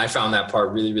I found that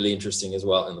part really, really interesting as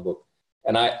well in the book.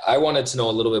 And I wanted to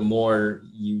know a little bit more.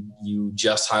 You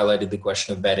just highlighted the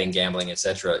question of betting, gambling,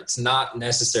 etc. It's not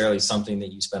necessarily something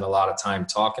that you spend a lot of time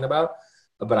talking about,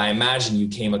 but I imagine you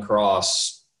came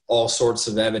across all sorts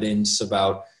of evidence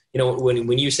about, you know,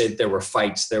 when you said there were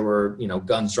fights, there were, you know,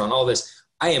 guns drawn, all this,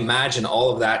 I imagine all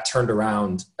of that turned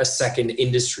around a second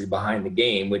industry behind the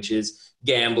game, which is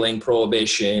gambling,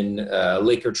 prohibition,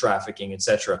 liquor trafficking,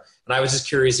 etc. And I was just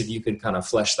curious if you could kind of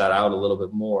flesh that out a little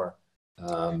bit more,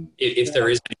 if there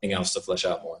is anything else to flesh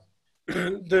out more.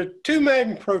 The two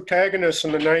main protagonists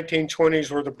in the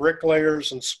 1920s were the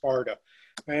bricklayers and Sparta.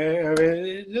 I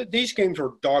mean, these games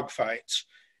were dogfights.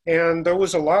 And there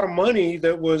was a lot of money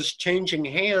that was changing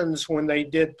hands when they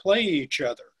did play each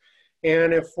other.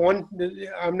 And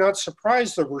I'm not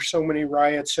surprised there were so many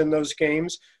riots in those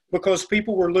games, because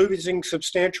people were losing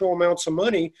substantial amounts of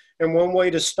money. And one way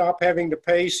to stop having to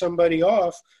pay somebody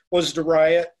off was to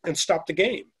riot and stop the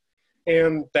game.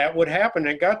 And that would happen.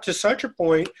 It got to such a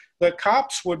point that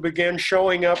cops would begin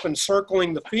showing up and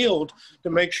circling the field to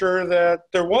make sure that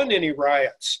there wasn't any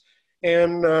riots.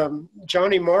 And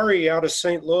Johnny Murray out of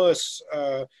St. Louis,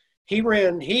 he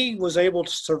was able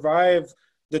to survive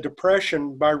the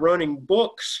Depression by running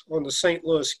books on the St.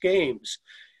 Louis games.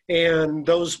 And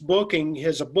those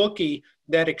as a bookie,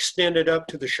 that extended up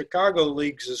to the Chicago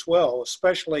leagues as well,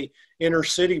 especially inner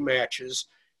city matches.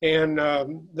 And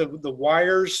the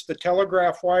wires, the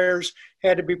telegraph wires,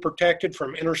 had to be protected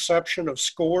from interception of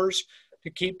scores to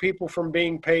keep people from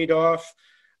being paid off.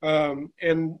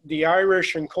 And the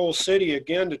Irish in Coal City,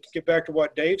 again, to get back to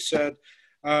what Dave said,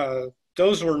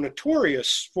 those were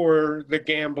notorious for the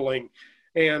gambling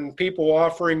and people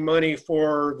offering money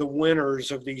for the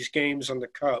winners of these games on the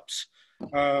cups.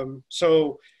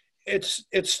 So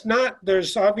it's not,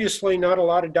 there's obviously not a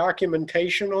lot of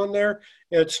documentation on there.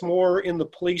 It's more in the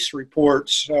police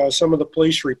reports, some of the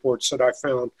police reports that I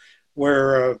found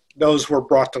where those were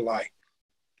brought to light.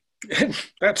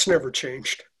 That's never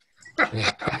changed.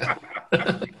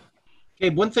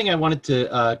 Gabe, one thing I wanted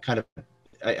to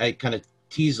I kind of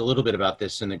tease a little bit about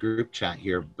this in the group chat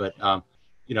here, but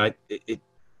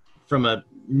from a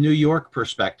New York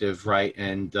perspective, right?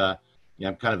 And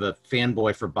I'm kind of a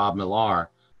fanboy for Bob Millar.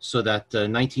 So that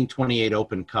 1928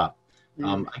 Open Cup,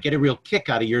 I get a real kick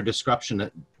out of your description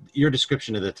of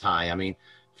the tie. I mean,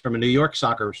 from a New York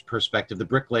soccer perspective, the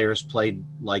bricklayers played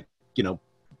like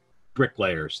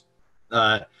bricklayers.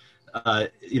 In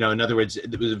other words,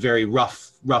 it was a very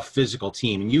rough physical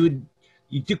team, and you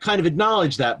do kind of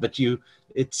acknowledge that, but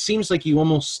it seems like you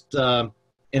almost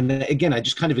and again, I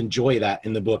just kind of enjoy that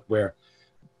in the book where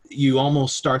you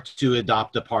almost start to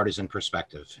adopt a partisan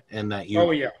perspective, and that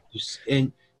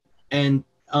and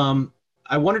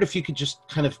I wondered if you could just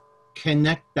kind of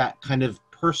connect that kind of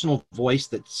personal voice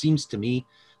that seems to me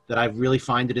that I really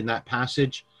find it in that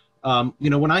passage.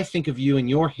 When I think of you and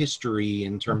your history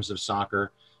in terms of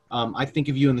soccer, I think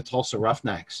of you in the Tulsa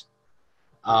Roughnecks.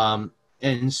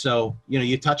 And so,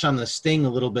 you touch on the Sting a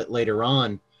little bit later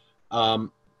on.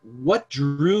 What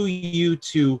drew you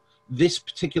to this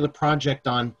particular project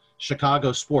on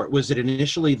Chicago sport? Was it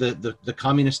initially the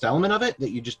communist element of it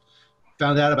that you just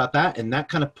found out about that and that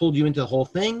kind of pulled you into the whole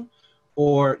thing?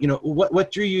 Or,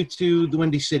 what drew you to the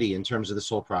Windy City in terms of this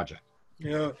whole project?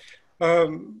 Yeah.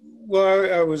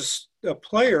 Well, I was a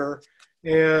player,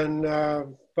 and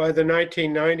by the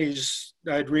 1990s,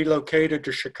 I'd relocated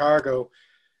to Chicago,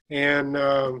 and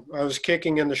I was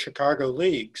kicking in the Chicago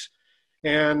leagues.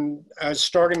 And I was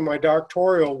starting my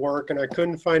doctoral work, and I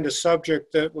couldn't find a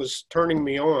subject that was turning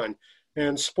me on.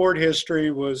 And sport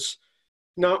history was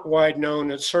not wide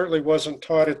known. It certainly wasn't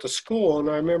taught at the school. And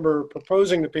I remember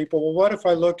proposing to people, well, what if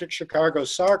I looked at Chicago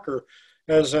soccer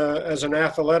as an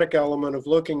athletic element of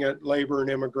looking at labor and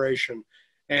immigration?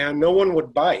 And no one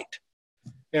would bite.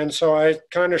 And so I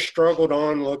kind of struggled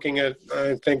on looking at,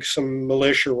 I think, some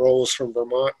militia roles from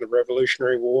Vermont in the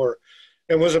Revolutionary War,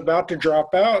 and was about to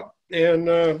drop out. And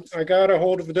I got a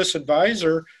hold of this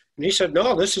advisor, and he said,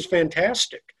 no, this is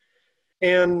fantastic.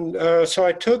 And so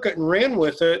I took it and ran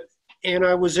with it. And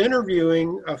I was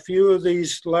interviewing a few of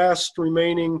these last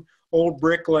remaining old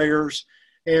bricklayers.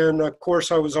 And of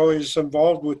course, I was always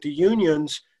involved with the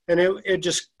unions, and it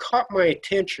just caught my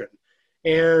attention.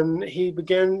 And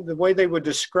the way they would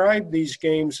describe these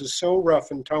games is so rough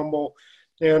and tumble,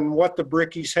 and what the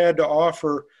brickies had to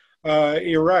offer.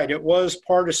 You're right, it was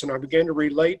partisan. I began to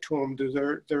relate to them,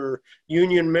 to their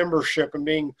union membership and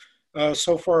being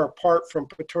so far apart from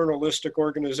paternalistic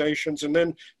organizations, and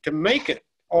then to make it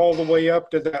all the way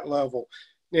up to that level.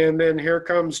 And then here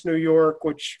comes New York,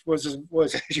 which was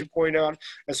as you point out,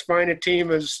 as fine a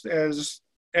team as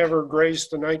ever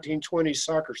graced the 1920s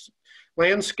soccer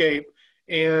landscape.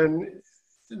 And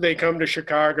they come to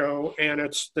Chicago, and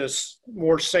it's this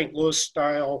more St. Louis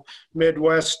style,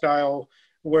 Midwest style,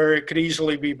 where it could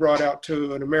easily be brought out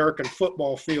to an American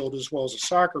football field as well as a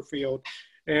soccer field.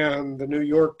 And the New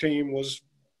York team was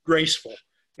graceful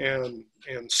and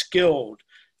skilled.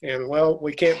 And, well,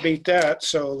 we can't beat that,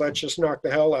 so let's just knock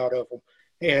the hell out of them.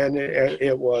 And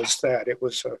it was that. It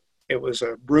was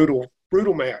a brutal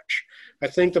match. I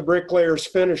think the bricklayers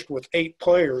finished with 8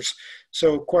 players,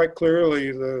 so quite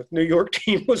clearly the New York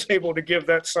team was able to give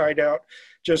that side out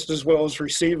just as well as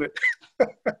receive it.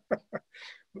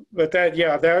 But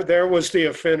there was the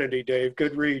affinity, Dave.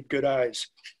 Good read, good eyes.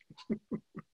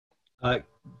 Uh,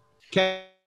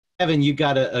 Kevin, you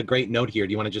got a great note here.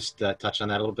 Do you want to just touch on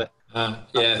that a little bit?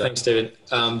 Yeah, thanks, David.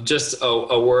 Just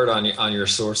a word on your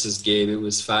sources, Gabe. It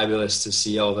was fabulous to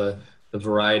see all the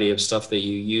variety of stuff that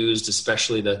you used,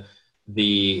 especially the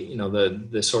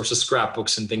source of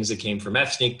scrapbooks and things that came from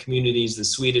ethnic communities, the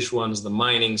Swedish ones, the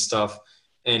mining stuff.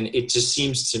 And it just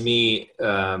seems to me,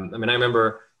 I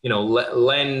remember,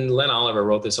 Len Oliver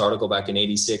wrote this article back in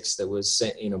 '86 that was,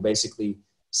 basically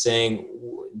saying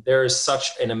there is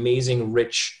such an amazing,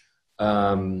 rich,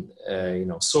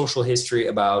 social history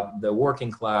about the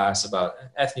working class, about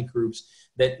ethnic groups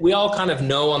that we all kind of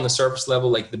know on the surface level,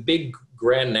 like the big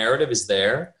grand narrative is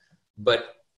there,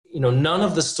 but none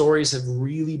of the stories have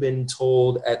really been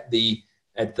told at the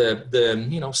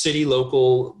city,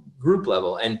 local group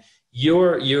level. And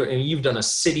you've done a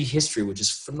city history, which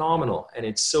is phenomenal, and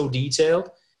it's so detailed.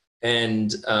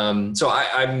 And so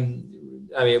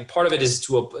part of it is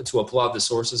to applaud the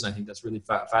sources, and I think that's really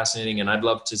fascinating. And I'd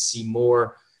love to see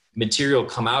more material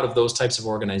come out of those types of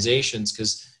organizations,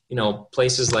 because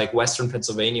places like Western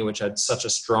Pennsylvania, which had such a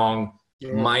strong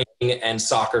mining and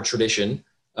soccer tradition,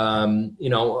 we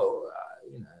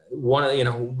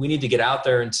need to get out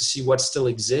there and to see what still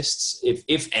exists,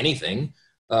 if anything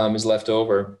is left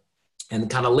over. And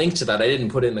kind of linked to that, I didn't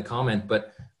put it in the comment,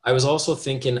 but I was also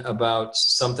thinking about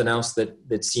something else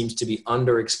that seems to be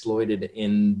underexploited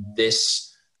in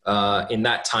this in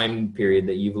that time period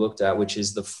that you've looked at, which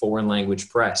is the foreign language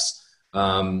press.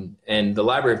 And the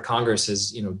Library of Congress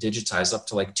has digitized up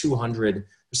to like 200.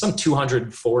 There's some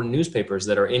 200 foreign newspapers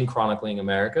that are in chronicling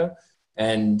America,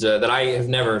 and that I have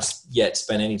never yet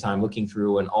spent any time looking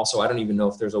through. And also, I don't even know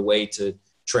if there's a way to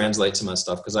translate some of that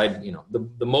stuff, because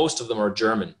the most of them are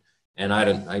German. And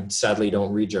I sadly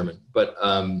don't read German, but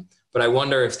I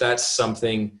wonder if that's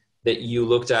something that you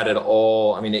looked at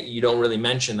all. I mean, you don't really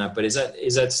mention that, but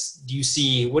do you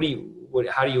see,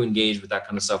 how do you engage with that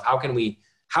kind of stuff? How can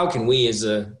we as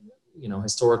a,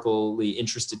 historically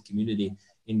interested community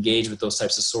engage with those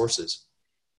types of sources?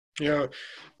 Yeah,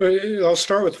 I'll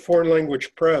start with the foreign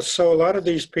language press. So a lot of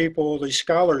these people, these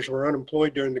scholars, were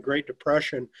unemployed during the Great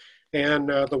Depression, and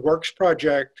the Works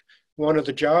Project, one of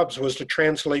the jobs was to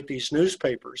translate these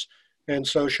newspapers. And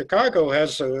so Chicago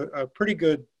has a pretty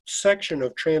good section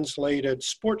of translated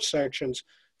sports sections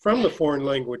from the foreign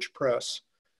language press.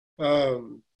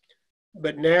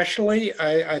 But nationally,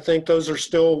 I think those are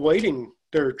still waiting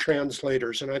their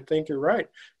translators. And I think you're right.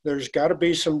 There's got to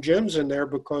be some gems in there,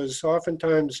 because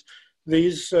oftentimes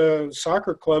these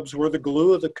soccer clubs were the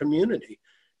glue of the community,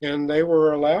 and they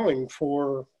were allowing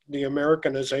for the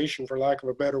Americanization, for lack of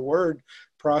a better word,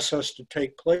 process to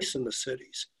take place in the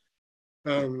cities. I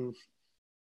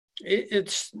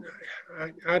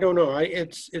don't know.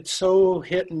 It's so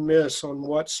hit and miss on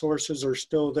what sources are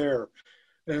still there.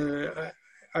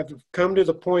 I've come to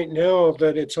the point now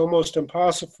that it's almost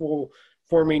impossible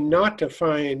for me not to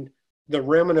find the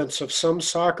remnants of some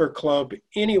soccer club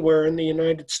anywhere in the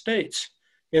United States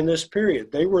in this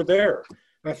period. They were there.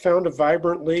 I found a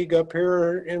vibrant league up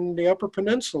here in the Upper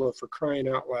Peninsula, for crying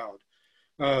out loud,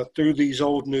 through these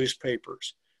old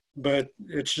newspapers. But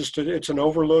it's an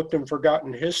overlooked and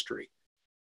forgotten history.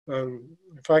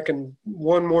 If I can,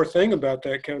 one more thing about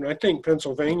that, Kevin, I think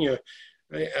Pennsylvania,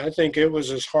 I think it was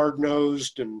as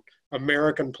hard-nosed and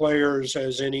American players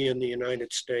as any in the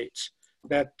United States.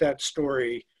 That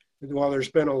story, while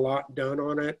there's been a lot done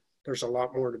on it, there's a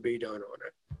lot more to be done on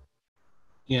it.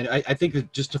 Yeah, I think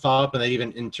that, just to follow up on that,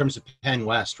 even in terms of Penn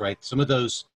West, right? Some of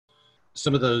those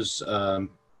kind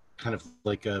of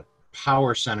like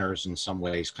power centers in some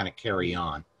ways kind of carry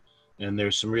on, and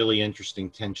there's some really interesting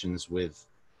tensions with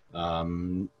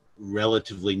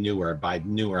relatively newer. By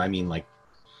newer, I mean like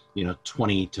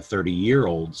 20 to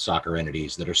 30-year-old soccer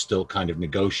entities that are still kind of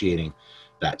negotiating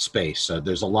that space. So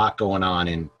there's a lot going on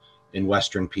in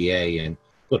Western PA, and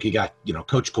look, you got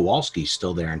Coach Kowalski's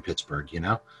still there in Pittsburgh,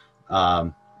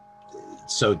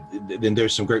 So then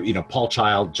there's some great, Paul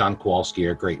Child, John Kowalski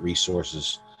are great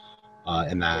resources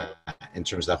in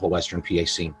terms of that whole Western PA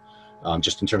scene.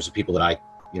 Just in terms of people that I,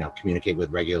 communicate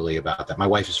with regularly about that. My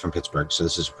wife is from Pittsburgh, so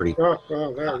this is a pretty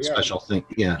special thing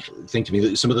to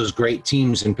me. Some of those great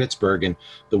teams in Pittsburgh, and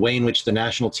the way in which the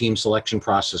national team selection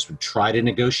process would try to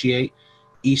negotiate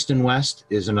East and West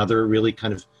is another really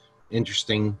kind of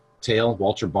interesting tale.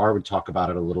 Walter Barr would talk about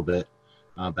it a little bit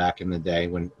back in the day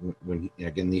when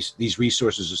again these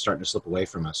resources are starting to slip away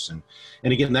from us,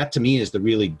 and again, that to me is the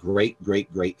really great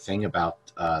thing about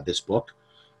this book,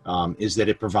 is that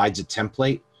it provides a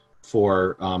template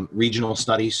for regional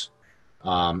studies,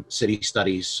 city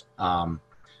studies,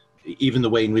 even the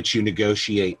way in which you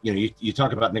negotiate. You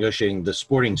talk about negotiating the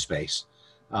sporting space.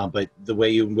 but the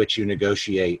way in which you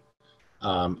negotiate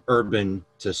urban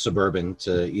to suburban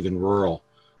to even rural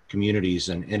communities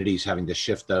and entities having to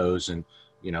shift those, and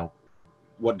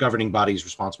what governing body is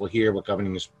responsible here, what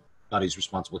governing body is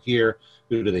responsible here,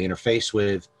 who do they interface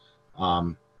with,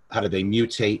 how do they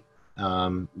mutate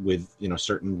with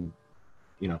certain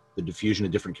the diffusion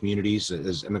of different communities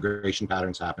as immigration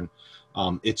patterns happen.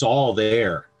 It's all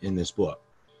there in this book.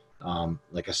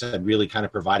 Like I said, really kind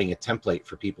of providing a template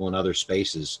for people in other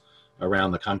spaces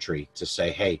around the country to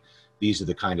say, hey, these are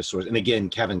the kind of sources. And again,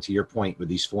 Kevin, to your point with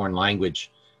these foreign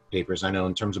language papers, I know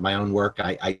in terms of my own work,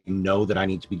 I know that I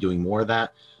need to be doing more of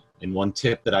that. And one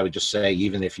tip that I would just say,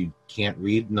 even if you can't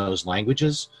read in those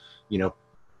languages,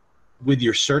 with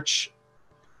your search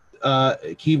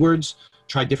keywords,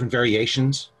 try different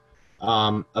variations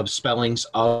of spellings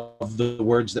of the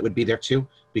words that would be there too,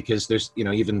 because there's,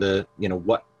 even the,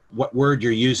 what word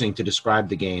you're using to describe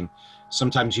the game.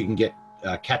 Sometimes you can get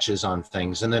catches on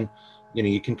things, and then,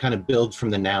 you can kind of build from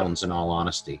the nouns in all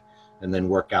honesty, and then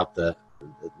work out the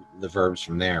verbs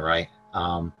from there, right?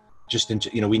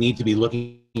 We need to be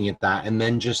looking at that, and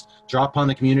then just draw upon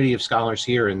the community of scholars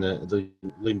here and the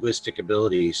linguistic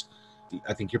abilities.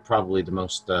 I think you're probably the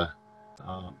most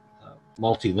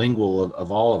multilingual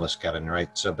of all of us, Kevin, right?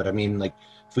 So, but I mean, like,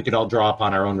 if we could all draw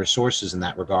upon our own resources in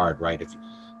that regard, right? If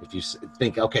you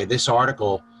think, okay, this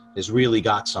article has really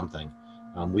got something,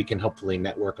 we can hopefully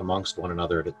network amongst one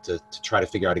another to try to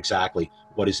figure out exactly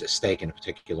what is at stake in a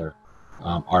particular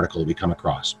article that we come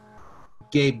across.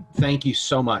 Gabe, thank you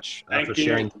so much for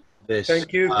sharing this.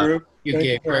 Thank you, group. Thank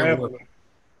you for having me.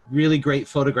 Really great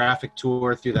photographic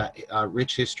tour through that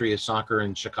rich history of soccer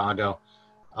in Chicago.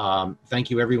 Thank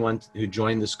you, everyone who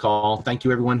joined this call. Thank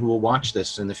you, everyone who will watch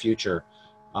this in the future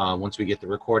once we get the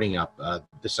recording up.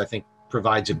 This, I think,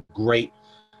 provides a great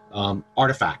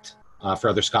artifact for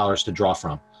other scholars to draw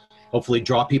from. Hopefully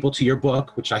draw people to your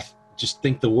book, which I just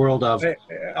think the world of.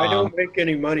 I don't make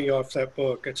any money off that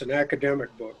book. It's an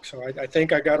academic book, so I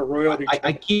think I got a royalty.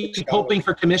 I keep hoping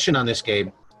for commission on this, Gabe.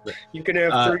 You can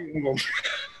have 3 of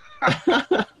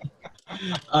them.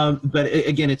 But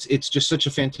again, it's just such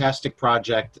a fantastic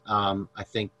project. I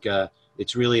think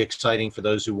it's really exciting for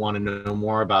those who want to know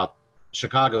more about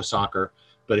Chicago soccer.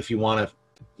 But if you want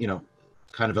to,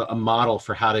 kind of a model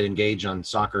for how to engage on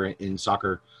soccer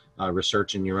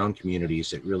research in your own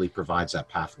communities, it really provides that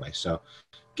pathway. So,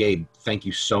 Gabe, thank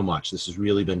you so much. This has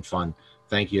really been fun.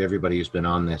 Thank you, everybody who's been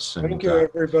on this. And, thank you,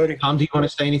 everybody. Tom, do you want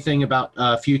to say anything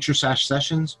about future SASH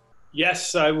sessions?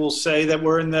 Yes, I will say that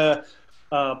we're in the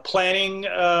planning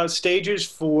stages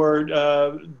for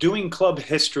doing club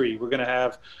history. We're going to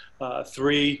have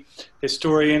 3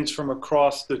 historians from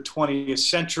across the 20th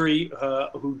century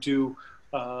who do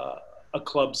a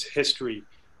club's history.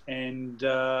 And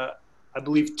I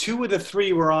believe 2 of the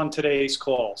 3 were on today's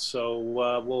call. So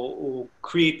we'll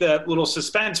create that little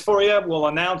suspense for you. We'll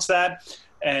announce that.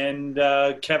 And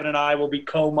Kevin and I will be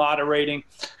co-moderating.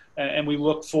 And we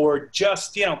look forward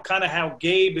just, kind of how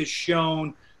Gabe has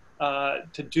shown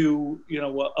to do,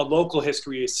 a local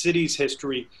history, a city's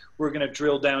history. We're going to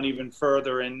drill down even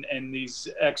further, and these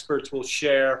experts will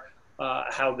share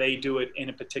how they do it in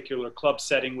a particular club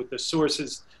setting with the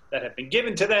sources that have been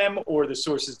given to them or the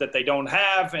sources that they don't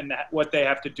have, and what they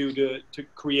have to do to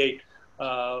create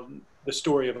the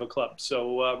story of a club.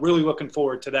 So really looking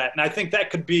forward to that. And I think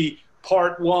that could be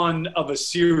part 1 of a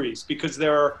series, because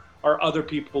there are other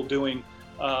people doing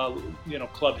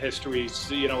club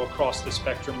histories, across the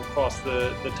spectrum, across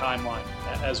the timeline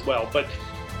as well. But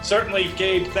certainly,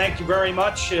 Gabe, thank you very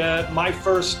much. My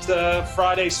first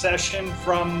Friday session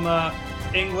from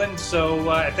England, so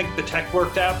I think the tech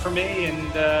worked out for me, and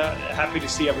happy to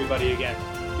see everybody again.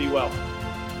 Be well.